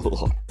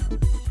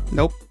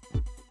 Nope.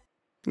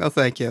 No,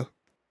 thank you.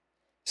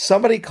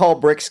 Somebody call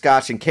Brick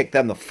Scotch and kick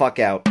them the fuck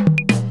out.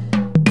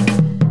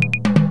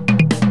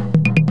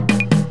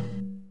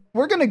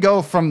 We're going to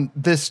go from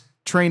this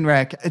train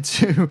wreck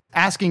to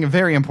asking a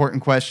very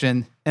important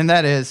question, and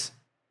that is,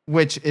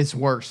 which is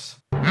worse?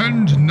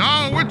 And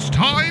now it's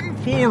time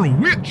for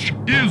Which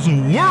is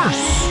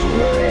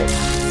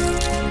Worse?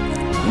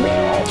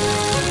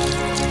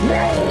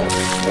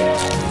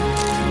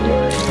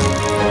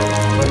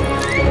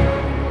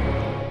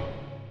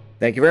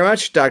 Thank you very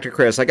much, Dr.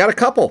 Chris. I got a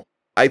couple.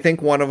 I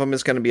think one of them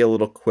is going to be a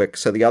little quick,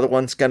 so the other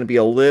one's going to be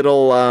a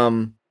little,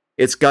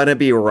 it's going to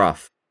be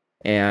rough.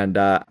 And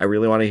I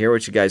really want to hear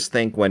what you guys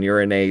think when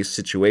you're in a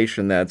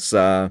situation that's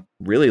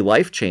really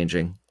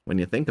life-changing when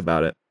you think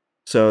about it.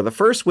 So the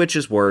first which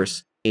is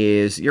worse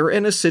is you're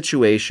in a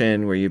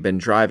situation where you've been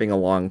driving a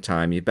long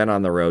time, you've been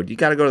on the road, you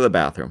got to go to the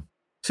bathroom.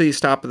 So you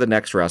stop at the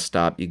next rest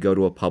stop, you go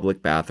to a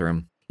public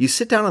bathroom, you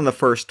sit down on the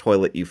first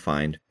toilet you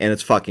find, and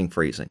it's fucking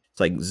freezing. It's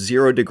like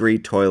 0-degree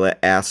toilet,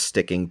 ass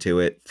sticking to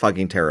it,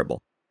 fucking terrible.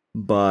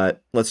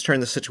 But let's turn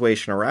the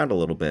situation around a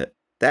little bit.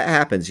 That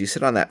happens, you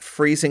sit on that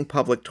freezing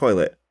public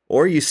toilet,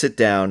 or you sit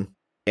down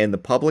and the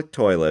public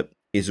toilet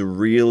is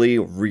really,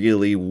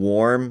 really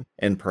warm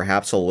and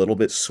perhaps a little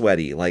bit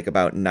sweaty, like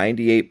about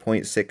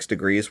 98.6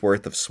 degrees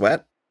worth of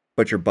sweat,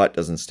 but your butt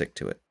doesn't stick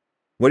to it.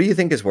 What do you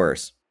think is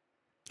worse?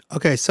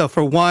 Okay, so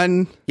for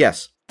one,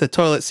 Yes. the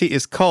toilet seat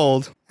is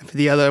cold, and for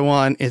the other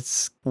one,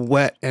 it's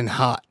wet and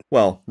hot.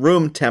 Well,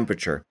 room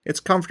temperature. It's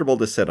comfortable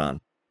to sit on.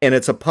 And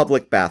it's a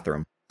public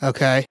bathroom.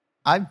 Okay.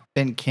 I've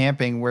been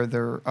camping where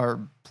there are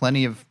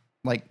plenty of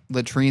like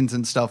latrines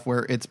and stuff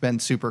where it's been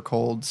super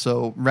cold.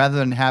 So rather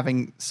than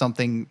having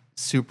something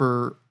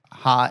super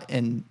hot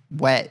and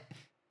wet,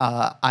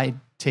 I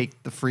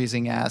take the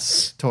freezing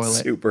ass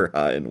toilet. Super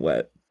hot and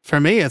wet. For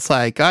me, it's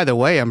like, either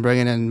way, I'm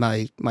bringing in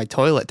my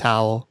toilet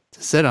towel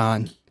to sit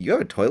on. You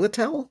have a toilet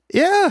towel?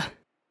 Yeah.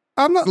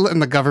 I'm not letting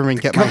the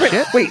government get my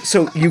shit. Wait,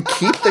 so you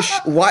keep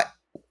the what?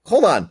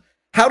 Hold on.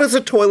 How does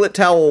a toilet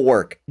towel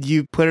work?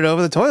 You put it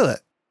over the toilet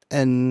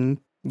and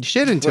you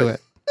shit into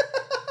it.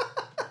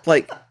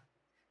 Like,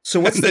 so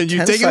what's And the then you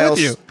take it tensile? with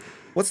you.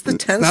 What's the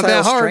It's not tensile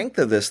that hard. strength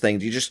of this thing?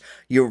 Do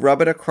you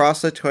rub it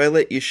across the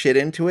toilet? You shit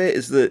into it.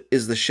 Is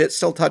the shit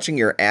still touching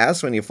your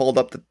ass when you fold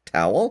up the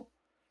towel?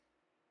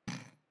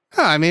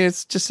 Huh, I mean,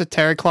 it's just a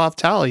terry cloth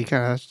towel. You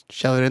kind of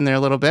shove it in there a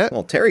little bit.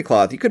 Well, terry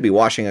cloth. You could be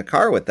washing a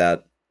car with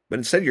that, but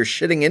instead you're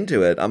shitting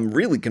into it. I'm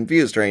really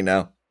confused right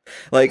now.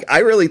 Like, I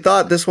really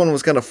thought this one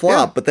was gonna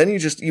flop, Yeah. but then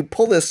you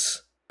pull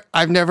this.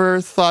 I've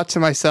never thought to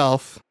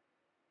myself,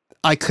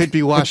 I could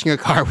be washing a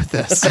car with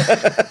this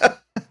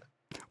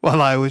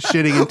while I was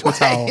shitting into a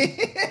towel.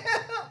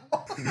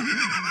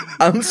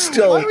 I'm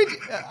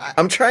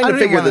trying I to don't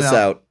figure even wanna this know.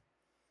 out.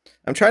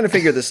 I'm trying to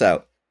figure this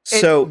out.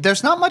 So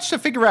there's not much to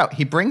figure out.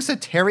 He brings a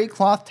terry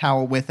cloth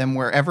towel with him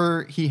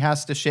wherever he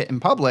has to shit in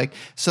public,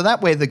 so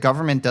that way the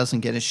government doesn't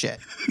get his shit.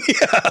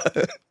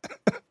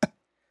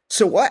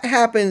 So what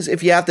happens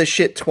if you have to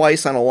shit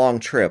twice on a long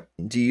trip?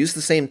 Do you use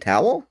the same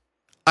towel?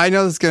 I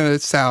know this is going to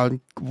sound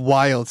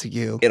wild to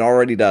you, It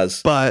already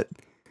does, but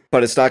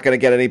but it's not going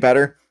to get any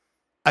better.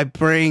 I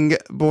bring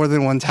more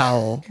than one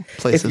towel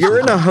places. If you're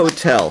with in a me.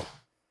 hotel,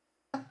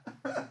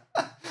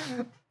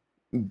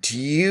 do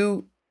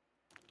you?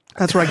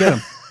 That's where I get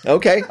them.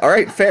 Okay, all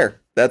right,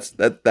 fair.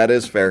 That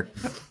is fair.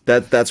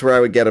 That's where I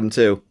would get them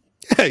too.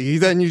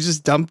 Then you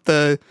just dump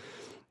the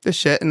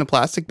shit in a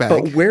plastic bag.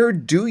 But where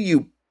do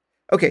you?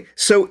 Okay,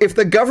 so if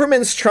the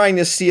government's trying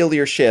to steal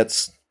your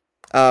shits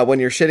when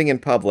you're shitting in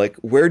public,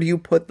 where do you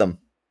put them?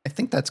 I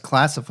think that's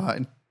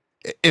classified.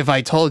 If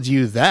I told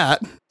you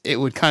that, it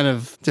would kind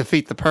of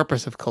defeat the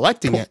purpose of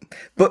collecting it.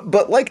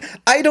 But like,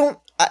 I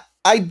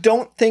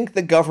don't think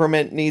the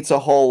government needs a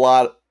whole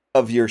lot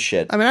of your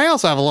shit. I mean, I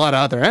also have a lot of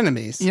other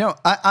enemies. You know,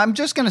 I'm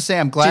just going to say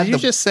I'm glad. Did you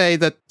just say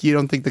that you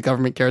don't think the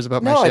government cares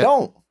about my shit? No, I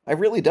don't. I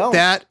really don't.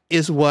 That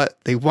is what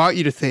they want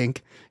you to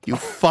think, you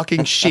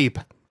fucking sheep.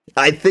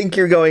 I think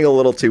you're going a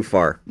little too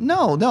far.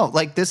 No.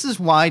 Like, this is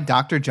why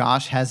Dr.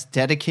 Josh has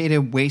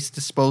dedicated waste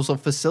disposal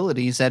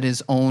facilities at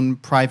his own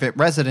private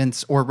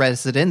residence or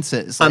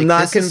residences. Like, I'm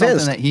not this is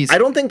convinced. something that he's... I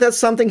don't think that's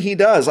something he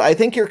does. I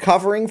think you're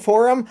covering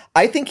for him.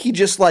 I think he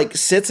just, like,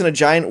 sits in a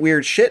giant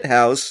weird shit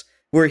house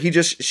where he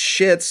just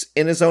shits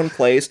in his own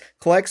place,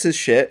 collects his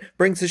shit,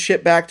 brings his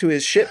shit back to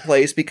his shit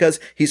place because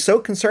he's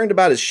so concerned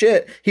about his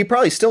shit. He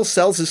probably still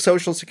sells his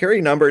social security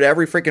number to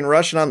every freaking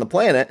Russian on the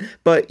planet,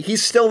 but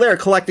he's still there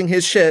collecting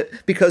his shit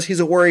because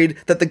he's worried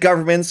that the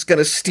government's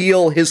gonna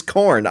steal his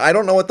corn. I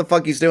don't know what the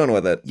fuck he's doing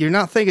with it. You're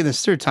not thinking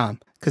this through, Tom,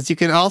 because you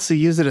can also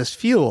use it as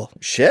fuel.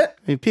 Shit?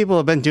 I mean, people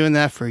have been doing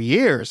that for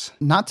years.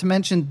 Not to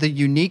mention the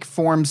unique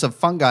forms of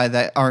fungi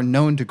that are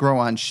known to grow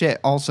on shit,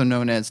 also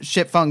known as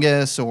shit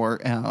fungus or,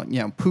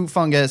 poo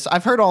fungus.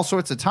 I've heard all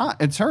sorts of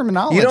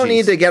terminology. You don't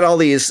need to get all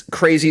these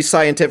crazy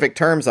scientific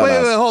terms on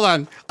us. Wait, hold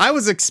on. I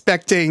was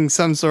expecting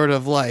some sort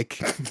of, like,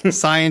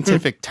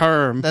 scientific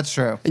term. That's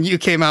true. And you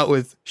came out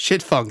with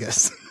shit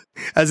fungus.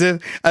 As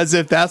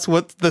if that's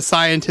what the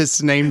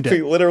scientists named We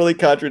it. literally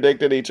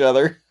contradicted each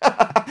other.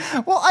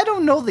 Well, I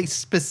don't know the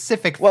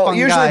specific Well,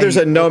 fungi usually there's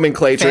a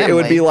nomenclature. It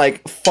would family. be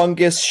like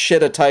fungus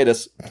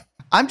shitatitis.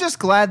 I'm just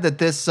glad that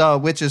this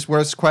which is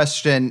worse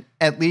question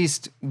at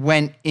least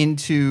went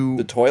into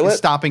The toilet?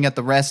 stopping at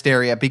the rest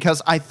area,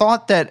 because I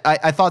thought that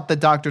I thought that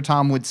Dr.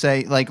 Tom would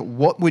say, like,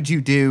 what would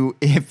you do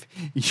if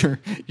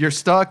you're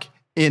stuck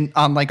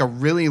on like a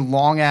really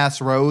long ass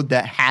road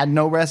that had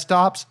no rest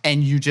stops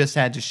and you just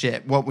had to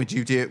shit? What would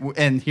you do?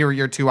 And here are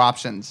your two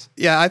options.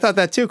 Yeah, I thought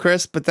that too,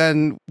 Chris. But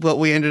then what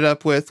we ended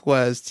up with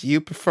was, do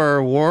you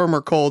prefer warm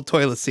or cold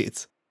toilet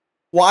seats?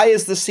 Why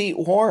is the seat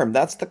warm?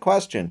 That's the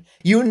question.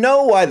 You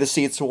know why the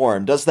seat's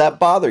warm. Does that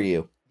bother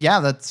you? Yeah,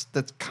 that's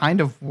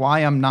kind of why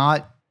I'm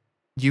not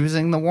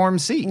using the warm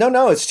seat.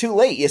 No, it's too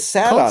late. You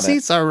sat Cold on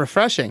seats are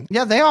refreshing.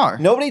 Yeah, they are.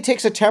 it. Nobody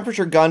takes a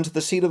temperature gun to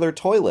the seat of their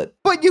toilet.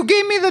 But you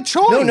gave me the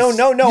choice. No.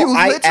 You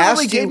I literally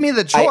asked gave you, me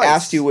the choice. I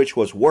asked you which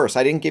was worse.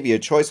 I didn't give you a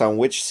choice on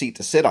which seat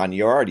to sit on.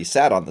 You already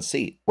sat on the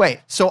seat. Wait,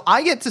 so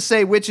I get to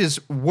say which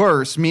is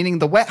worse, meaning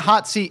the wet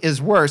hot seat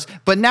is worse,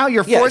 but now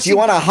you're Yeah, forcing do you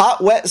want a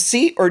hot wet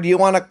seat or do you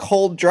want a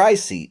cold dry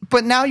seat?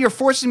 But now you're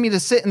forcing me to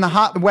sit in the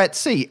hot wet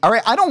seat. All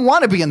right, I don't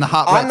want to be in the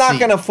hot wet seat. I'm not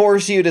going to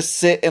force you to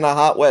sit in a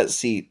hot wet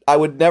seat. I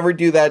would never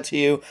do that to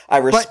you. I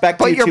respect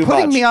but you you're too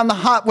putting much. me on the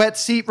hot wet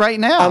seat right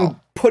now. I'm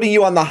putting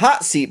you on the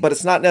hot seat, but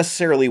it's not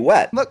necessarily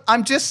wet. Look,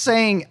 I'm just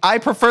saying I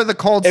prefer the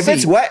cold If seat.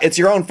 it's wet, it's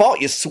your own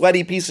fault, you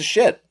sweaty piece of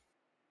shit.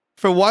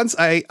 For once,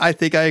 I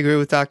think I agree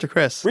with Dr.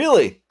 Chris.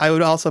 Really? I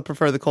would also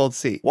prefer the cold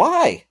seat.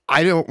 Why?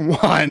 I don't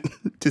want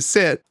to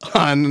sit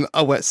on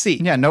a wet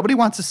seat. Yeah, nobody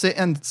wants to sit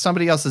in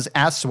somebody else's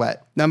ass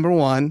sweat. Number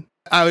one,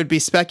 I would be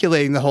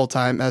speculating the whole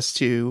time as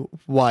to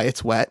why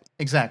it's wet.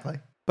 Exactly.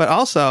 But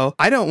also,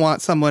 I don't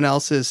want someone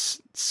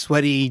else's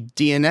sweaty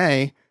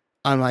DNA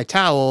on my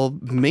towel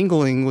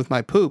mingling with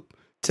my poop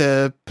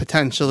to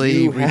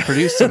potentially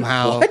reproduce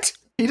somehow. What?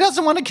 He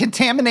doesn't want to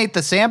contaminate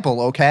the sample,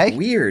 okay?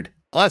 Weird.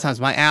 A lot of times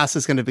my ass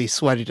is going to be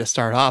sweaty to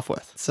start off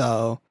with.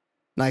 So,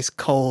 nice,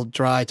 cold,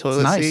 dry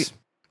toilet nice. seat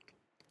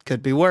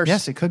could be worse.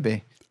 Yes, it could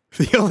be.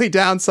 The only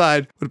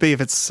downside would be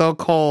if it's so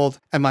cold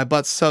and my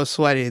butt's so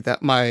sweaty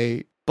that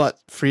my butt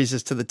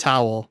freezes to the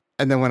towel.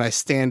 And then when I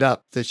stand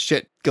up, the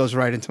shit goes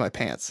right into my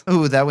pants.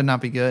 Ooh, that would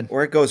not be good.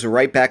 Or it goes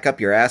right back up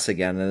your ass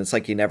again, and it's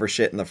like you never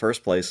shit in the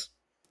first place.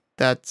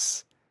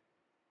 That's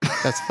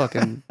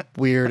fucking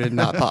weird and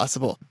not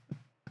possible.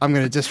 I'm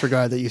going to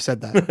disregard that you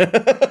said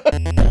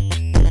that.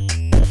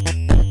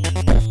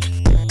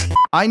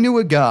 I knew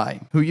a guy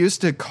who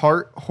used to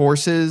cart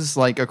horses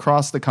like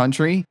across the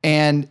country,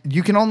 and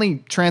you can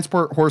only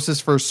transport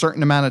horses for a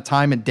certain amount of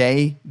time a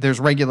day. There's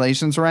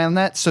regulations around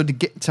that. So to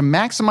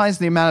maximize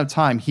the amount of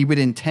time, he would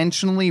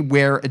intentionally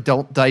wear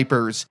adult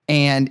diapers,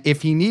 and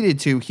if he needed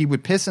to, he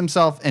would piss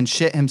himself and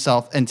shit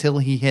himself until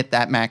he hit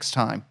that max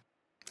time.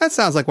 That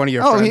sounds like one of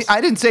your Oh, friends. I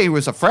didn't say he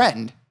was a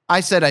friend. I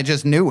said I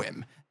just knew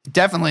him.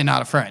 Definitely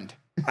not a friend.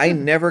 I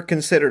never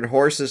considered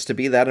horses to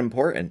be that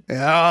important.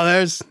 Oh,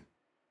 there's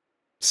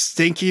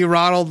Stinky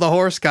Ronald the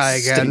horse guy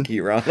again.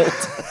 Stinky Ronald.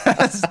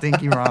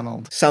 Stinky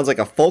Ronald. Sounds like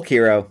a folk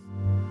hero.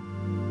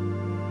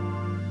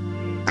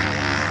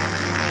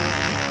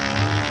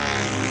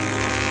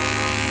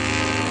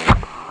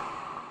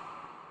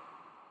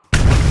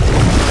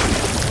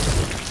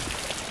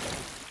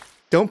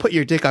 Don't put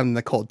your dick on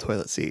the cold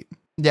toilet seat.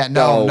 Yeah,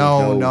 No.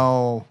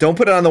 no. Don't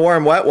put it on the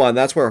warm, wet one.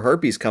 That's where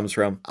herpes comes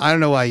from. I don't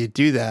know why you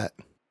do that.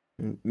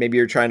 Maybe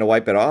you're trying to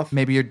wipe it off.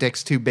 Maybe your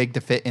dick's too big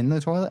to fit in the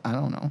toilet. I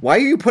don't know. Why are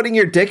you putting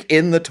your dick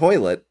in the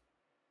toilet?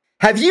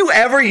 Have you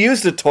ever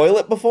used a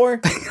toilet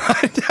before?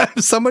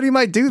 Somebody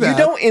might do that. You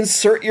don't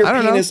insert your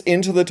penis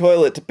into the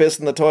toilet to piss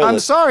in the toilet. I'm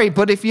sorry,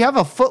 but if you have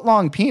a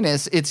foot-long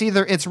penis, it's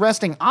either it's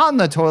resting on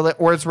the toilet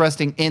or it's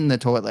resting in the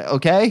toilet,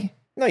 okay?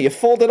 No, you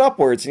fold it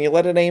upwards and you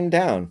let it aim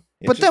down.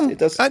 But then- it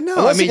does, No, I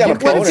unless mean, got you a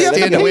boner, can then you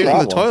stand got a away from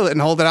the problem. toilet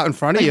and hold it out in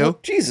front of you.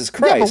 Jesus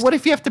Christ. Yeah, but what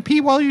if you have to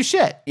pee while you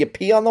shit? You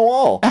pee on the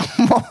wall.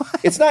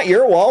 It's not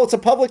your wall, it's a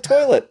public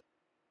toilet.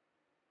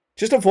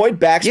 Just avoid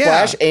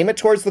backsplash, aim it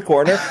towards the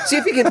corner, see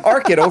if you can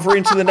arc it over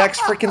into the next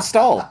freaking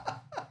stall.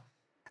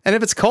 And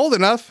if it's cold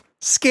enough,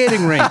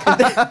 skating rink.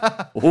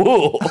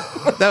 Ooh.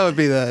 That would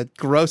be the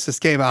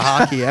grossest game of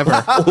hockey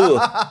ever. Ooh.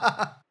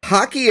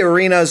 Hockey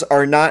arenas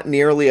are not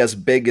nearly as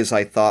big as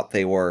I thought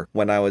they were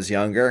when I was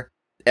younger.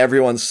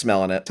 Everyone's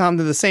smelling it. Tom,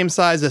 they're the same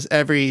size as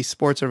every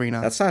sports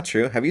arena. That's not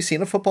true. Have you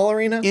seen a football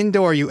arena?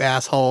 Indoor, you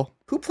asshole.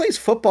 Who plays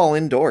football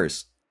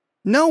indoors?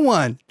 No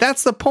one.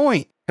 That's the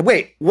point.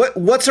 Wait,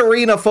 what's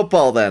arena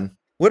football then?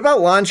 What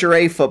about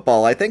lingerie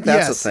football? I think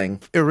that's a Yes,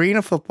 thing.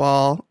 Arena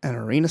football and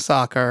arena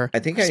soccer. I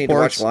think I need to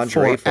watch sports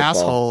lingerie for football.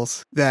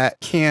 assholes that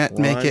can't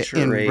make it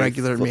in Lingerie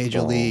regular Major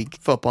football. League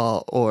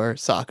football or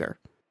soccer.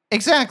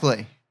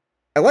 Exactly.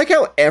 I like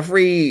how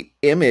every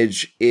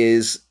image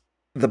is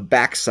the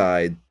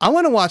backside. I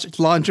want to watch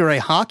lingerie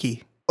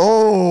hockey.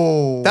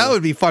 Oh. That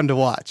would be fun to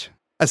watch,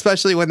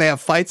 especially when they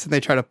have fights and they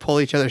try to pull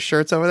each other's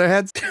shirts over their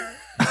heads.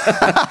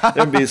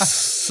 There'd be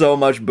so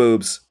much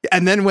boobs.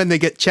 And then when they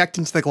get checked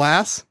into the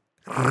glass.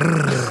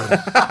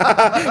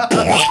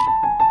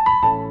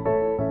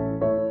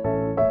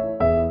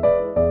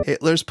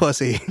 Hitler's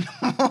pussy.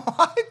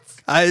 What?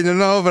 I don't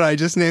know, but I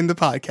just named the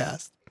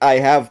podcast. I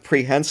have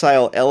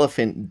prehensile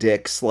elephant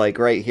dicks like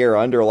right here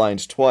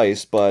underlined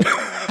twice, but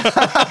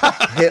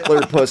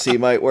Hitler pussy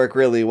might work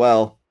really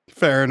well.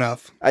 Fair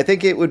enough. I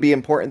think it would be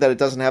important that it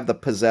doesn't have the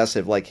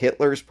possessive. Like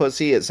Hitler's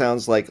pussy, it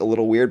sounds like a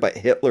little weird, but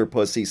Hitler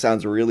pussy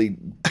sounds really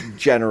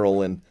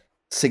general and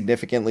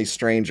significantly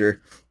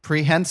stranger.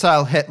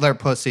 Prehensile Hitler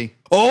pussy.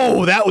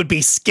 Oh, that would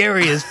be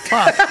scary as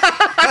fuck.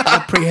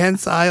 A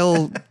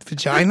prehensile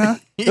vagina?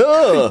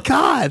 Ugh.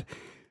 God.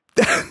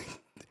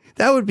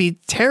 That would be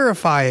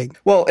terrifying.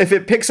 Well, if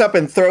it picks up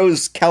and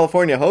throws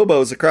California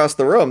hobos across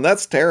the room,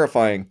 that's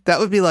terrifying. That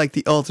would be like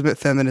the ultimate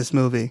feminist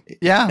movie.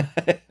 Yeah.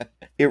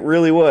 It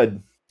really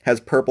would. Has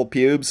purple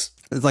pubes.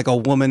 It's like a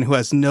woman who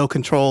has no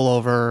control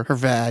over her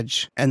vag,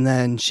 and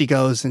then she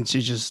goes and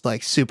she's just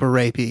like super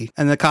rapey.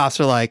 And the cops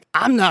are like,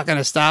 I'm not going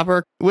to stop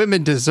her.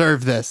 Women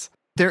deserve this.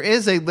 There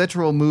is a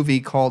literal movie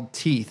called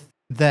Teeth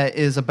that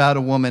is about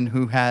a woman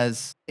who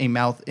has a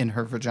mouth in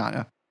her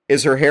vagina.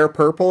 Is her hair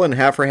purple and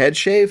half her head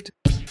shaved?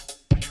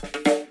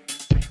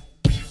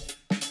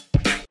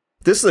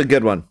 This is a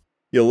good one.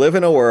 You live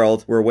in a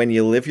world where when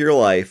you live your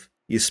life,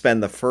 you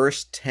spend the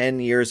first 10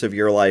 years of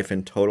your life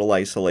in total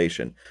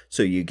isolation.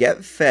 So you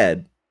get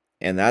fed,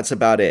 and that's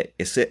about it.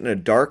 You sit in a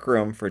dark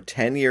room for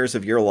 10 years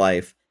of your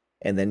life,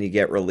 and then you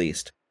get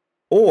released.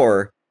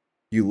 Or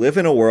you live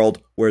in a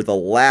world where the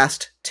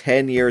last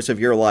 10 years of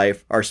your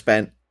life are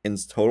spent in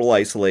total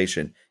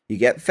isolation. You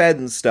get fed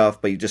and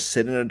stuff, but you just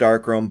sit in a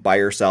dark room by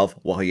yourself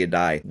while you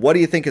die. What do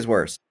you think is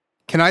worse?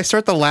 Can I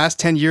start the last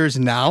 10 years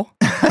now?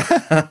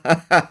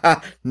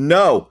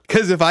 No.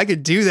 Because if I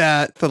could do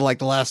that for like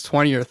the last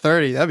 20 or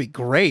 30, that'd be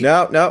great.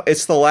 No,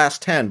 it's the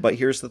last 10. But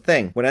here's the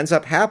thing. What ends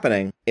up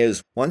happening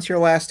is once your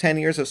last 10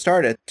 years have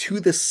started, to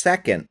the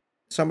second,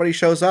 somebody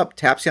shows up,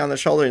 taps you on the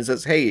shoulder and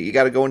says, hey, you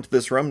got to go into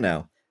this room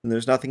now. And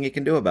there's nothing you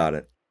can do about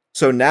it.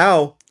 So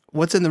now,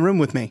 What's in the room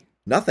with me?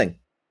 nothing.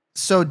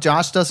 So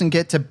Josh doesn't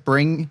get to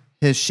bring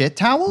his shit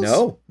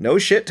towels? No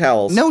shit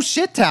towels. No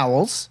shit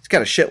towels? He's got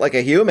to shit like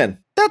a human.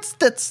 That's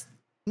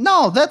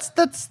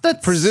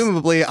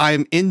Presumably,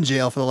 I'm in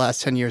jail for the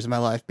last 10 years of my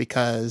life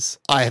because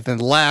I have been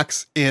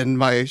lax in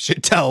my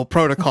shit towel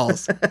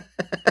protocols.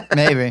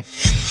 maybe.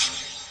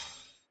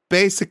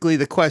 Basically,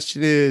 the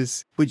question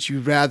is, would you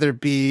rather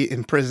be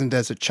imprisoned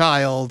as a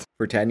child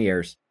For 10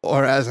 years.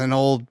 or as an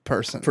old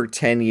person? For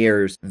 10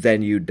 years,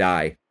 then you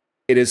die.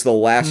 It is the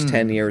last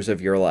 10 years of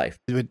your life.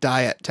 You would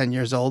die at 10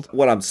 years old.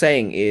 What I'm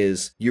saying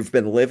is, you've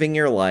been living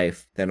your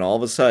life, then all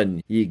of a sudden,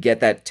 you get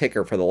that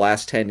ticker for the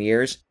last 10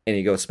 years, and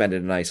you go spend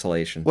it in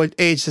isolation. What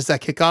age does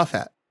that kick off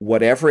at?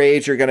 Whatever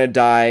age you're going to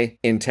die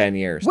in 10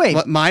 years. Wait,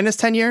 What, minus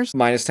 10 years?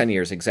 Minus 10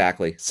 years,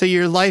 exactly. So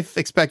your life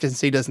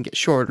expectancy doesn't get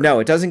shorter. No,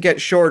 it doesn't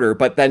get shorter,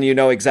 but then you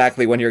know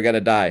exactly when you're going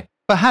to die.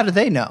 but how do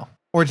they know?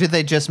 Or did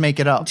they just make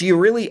it up? Do you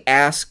really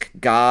ask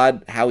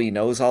God how he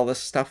knows all this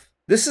stuff?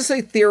 This is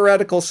a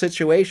theoretical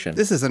situation.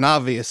 This is an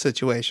obvious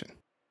situation.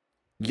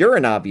 You're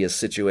an obvious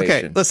situation.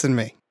 Okay, listen to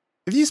me.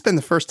 If you spend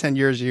the first 10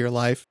 years of your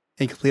life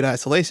in complete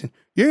isolation,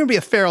 you're going to be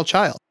a feral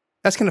child.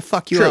 That's going to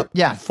fuck you True. up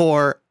Yeah.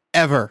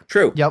 forever.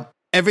 True. Yep.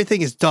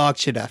 Everything is dog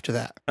shit after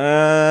that.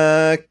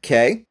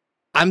 Okay.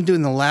 I'm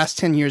doing the last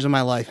 10 years of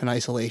my life in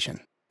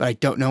isolation, but I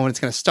don't know when it's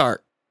going to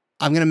start.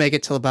 I'm going to make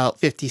it till about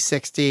 50,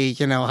 60,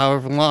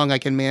 however long I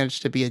can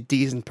manage to be a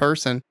decent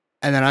person.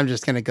 And then I'm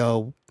just going to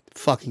go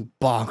fucking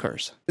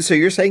bonkers. So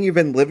you're saying you've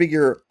been living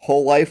your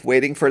whole life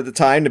waiting for the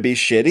time to be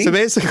shitty? So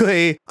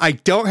basically, I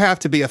don't have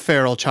to be a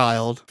feral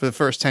child for the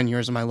first 10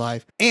 years of my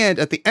life. And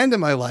at the end of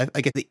my life,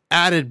 I get the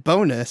added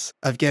bonus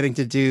of getting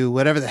to do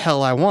whatever the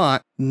hell I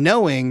want,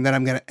 knowing that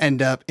I'm going to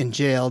end up in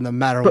jail no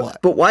matter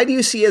what. But why do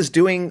you see us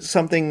doing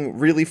something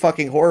really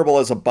fucking horrible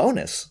as a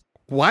bonus?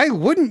 Why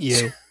wouldn't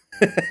you?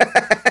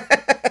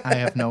 I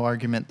have no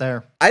argument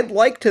there. I'd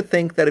like to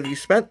think that if you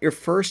spent your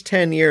first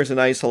 10 years in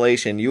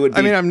isolation, you would be...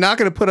 I mean, I'm not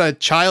going to put a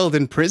child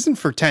in prison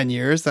for 10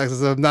 years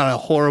because I'm not a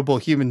horrible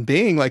human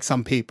being like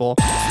some people.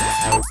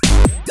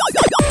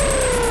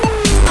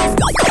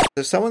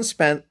 If someone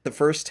spent the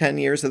first 10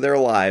 years of their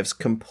lives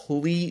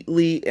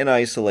completely in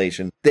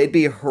isolation, they'd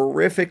be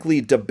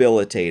horrifically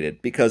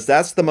debilitated because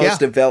that's the most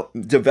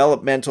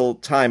developmental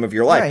time of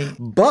your life. Right.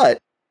 But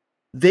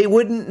they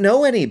wouldn't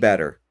know any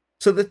better.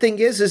 So the thing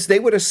is they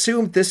would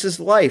assume this is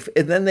life,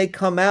 and then they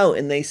come out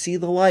and they see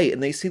the light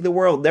and they see the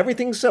world and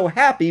everything's so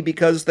happy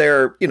because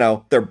they're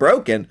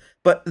broken,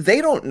 but they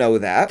don't know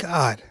that.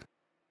 God,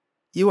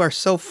 you are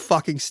so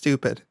fucking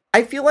stupid.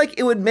 I feel like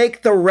it would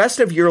make the rest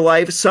of your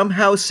life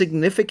somehow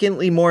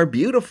significantly more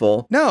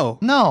beautiful. No.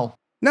 No.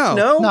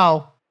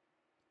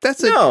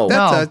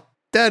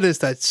 That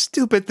is a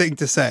stupid thing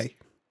to say.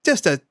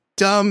 Just a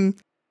dumb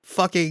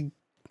fucking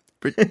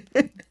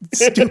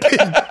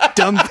stupid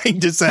dumb thing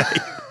to say.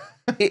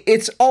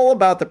 It's all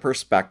about the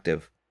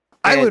perspective.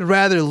 I would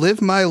rather live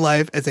my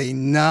life as a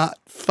not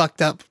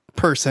fucked up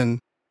person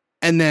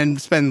and then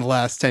spend the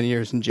last 10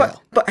 years in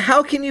jail. But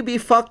how can you be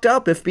fucked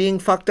up if being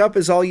fucked up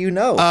is all you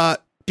know?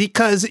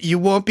 Because you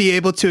won't be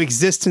able to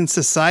exist in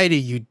society,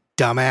 you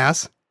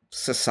dumbass.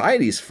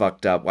 Society's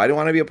fucked up. Why do I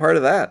want to be a part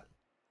of that?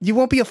 You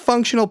won't be a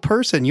functional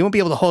person. You won't be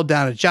able to hold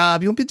down a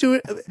job. You won't be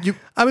doing... what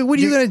are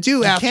you going to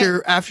do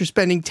after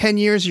spending 10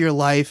 years of your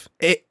life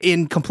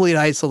in complete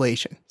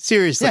isolation?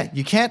 Seriously. Yeah,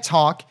 you can't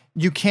talk.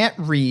 You can't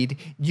read.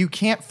 You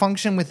can't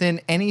function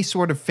within any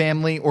sort of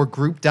family or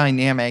group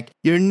dynamic.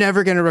 You're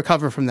never going to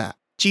recover from that.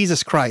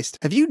 Jesus Christ.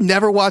 Have you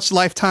never watched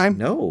Lifetime?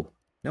 No,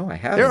 I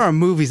haven't. There are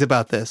movies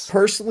about this.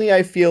 Personally,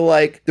 I feel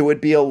like there would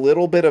be a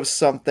little bit of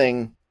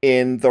something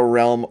in the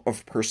realm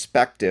of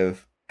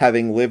perspective,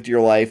 having lived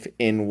your life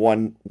in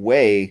one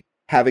way,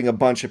 having a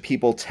bunch of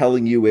people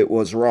telling you it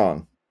was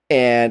wrong.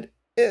 And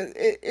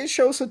it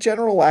shows a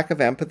general lack of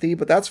empathy,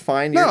 but that's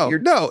fine.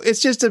 No, it's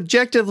just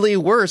objectively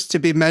worse to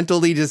be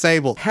mentally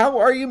disabled. How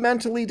are you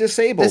mentally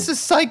disabled? This is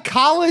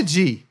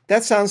psychology.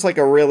 That sounds like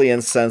a really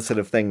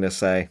insensitive thing to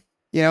say.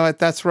 You know what?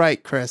 That's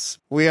right, Chris.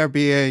 We are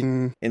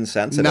being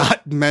insensitive.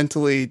 Not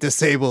mentally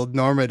disabled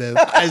normative.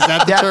 Is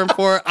that the term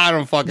for it? I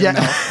don't fucking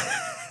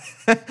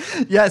know.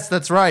 Yes,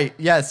 that's right.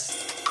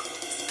 Yes.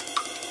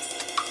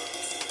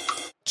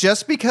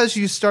 Just because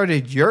you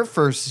started your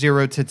first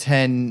 0 to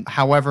 10,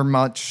 however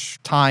much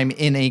time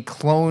in a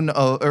clone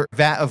or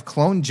vat of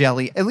clone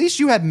jelly, at least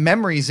you had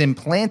memories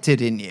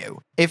implanted in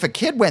you. If a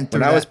kid went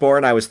through When I was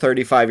born, I was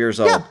 35 years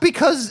old. Yeah,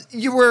 because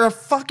you were a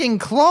fucking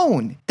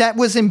clone that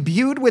was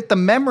imbued with the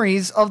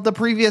memories of the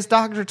previous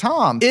Dr.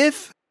 Tom.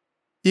 If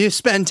you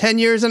spend 10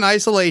 years in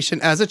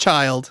isolation as a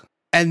child,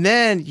 and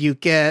then you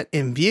get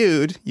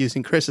imbued,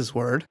 using Chris's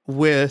word,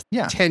 with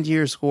 10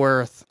 years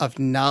worth of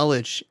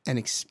knowledge and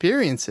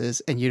experiences,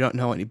 and you don't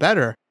know any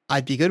better,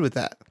 I'd be good with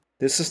that.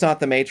 This is not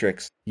the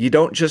Matrix. You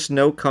don't just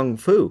know Kung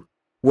Fu.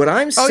 What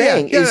I'm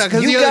saying is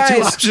because the other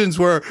two options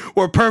were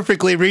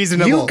perfectly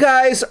reasonable. You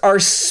guys are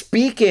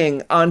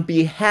speaking on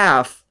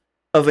behalf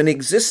of an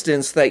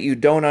existence that you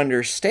don't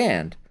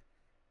understand.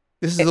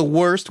 This is the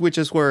worst, which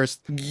is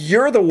worst.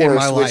 You're the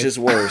worst, which is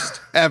worst.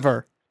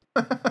 Ever.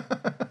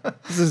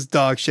 This is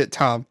dog shit,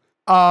 Tom.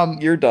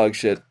 You're dog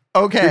shit.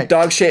 Okay. You're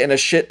dog shit in a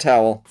shit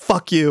towel.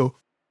 Fuck you.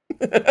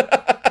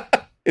 It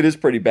is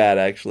pretty bad,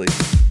 actually.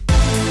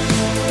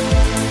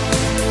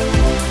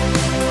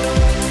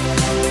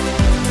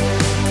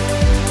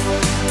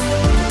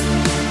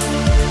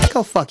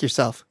 Go fuck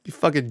yourself, you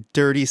fucking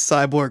dirty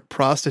cyborg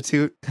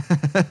prostitute.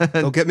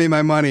 Go get me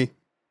my money.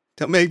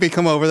 Don't make me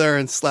come over there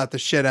and slap the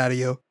shit out of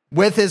you.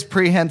 With his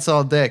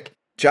prehensile dick.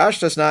 Josh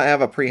does not have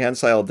a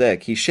prehensile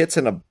dick. He shits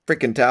in a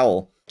freaking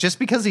towel. Just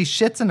because he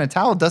shits in a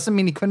towel doesn't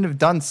mean he couldn't have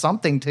done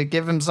something to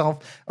give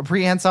himself a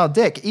prehensile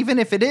dick. Even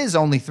if it is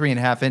only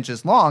 3.5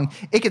 inches long,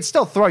 it could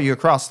still throw you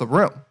across the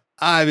room.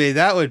 I mean,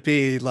 that would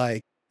be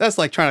like, that's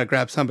like trying to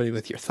grab somebody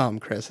with your thumb,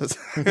 Chris.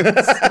 You know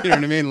what I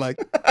mean? Like,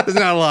 there's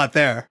not a lot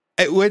there.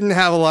 It wouldn't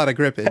have a lot of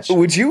grippage.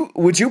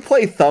 Would you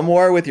play thumb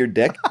war with your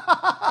dick?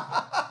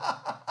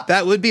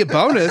 That would be a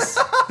bonus.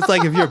 It's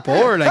like if you're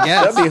bored, I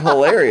guess. That'd be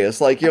hilarious.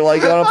 Like you're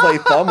like, you want to play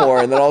thumb war,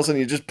 and then all of a sudden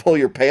you just pull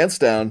your pants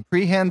down.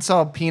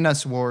 Prehensile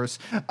penis wars.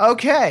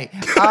 Okay.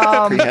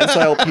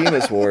 Prehensile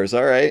penis wars.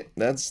 All right.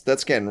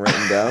 That's getting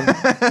written down.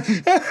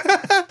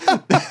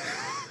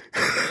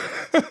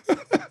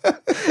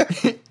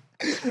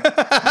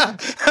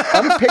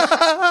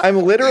 I'm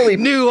literally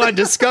new on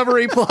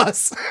Discovery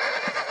Plus.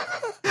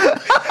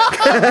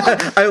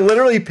 I'm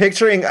literally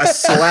picturing a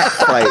slap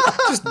fight.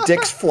 Just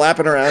dicks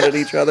flapping around at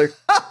each other.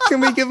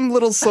 Can we give them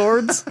little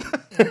swords?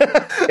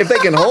 If they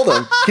can hold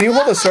them. Can you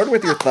hold a sword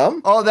with your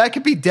thumb? Oh, that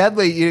could be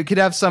deadly. You could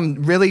have some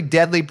really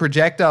deadly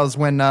projectiles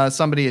when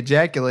somebody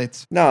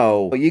ejaculates.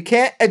 No, you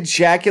can't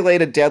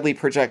ejaculate a deadly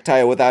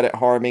projectile without it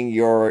harming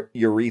your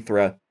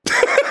urethra.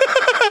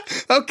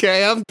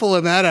 Okay, I'm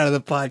pulling that out of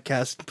the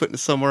podcast and putting it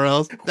somewhere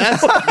else.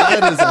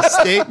 That is a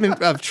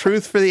statement of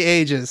truth for the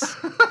ages.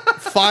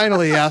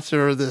 Finally,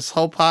 after this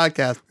whole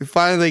podcast, we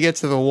finally get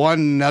to the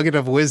one nugget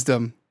of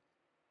wisdom.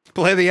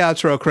 Play the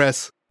outro,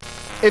 Chris.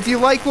 If you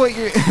like what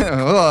you're...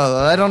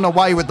 I don't know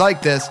why you would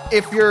like this.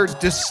 If you're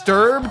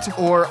disturbed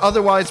or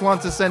otherwise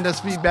want to send us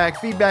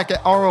feedback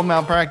at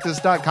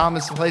oralmalpractice.com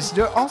is the place to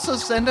do it. Also,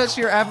 send us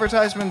your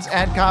advertisements,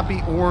 ad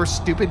copy, or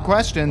stupid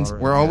questions.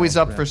 We're always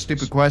up for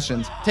stupid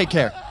questions. Take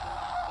care.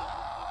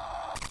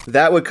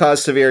 That would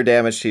cause severe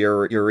damage to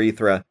your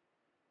urethra.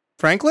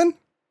 Franklin?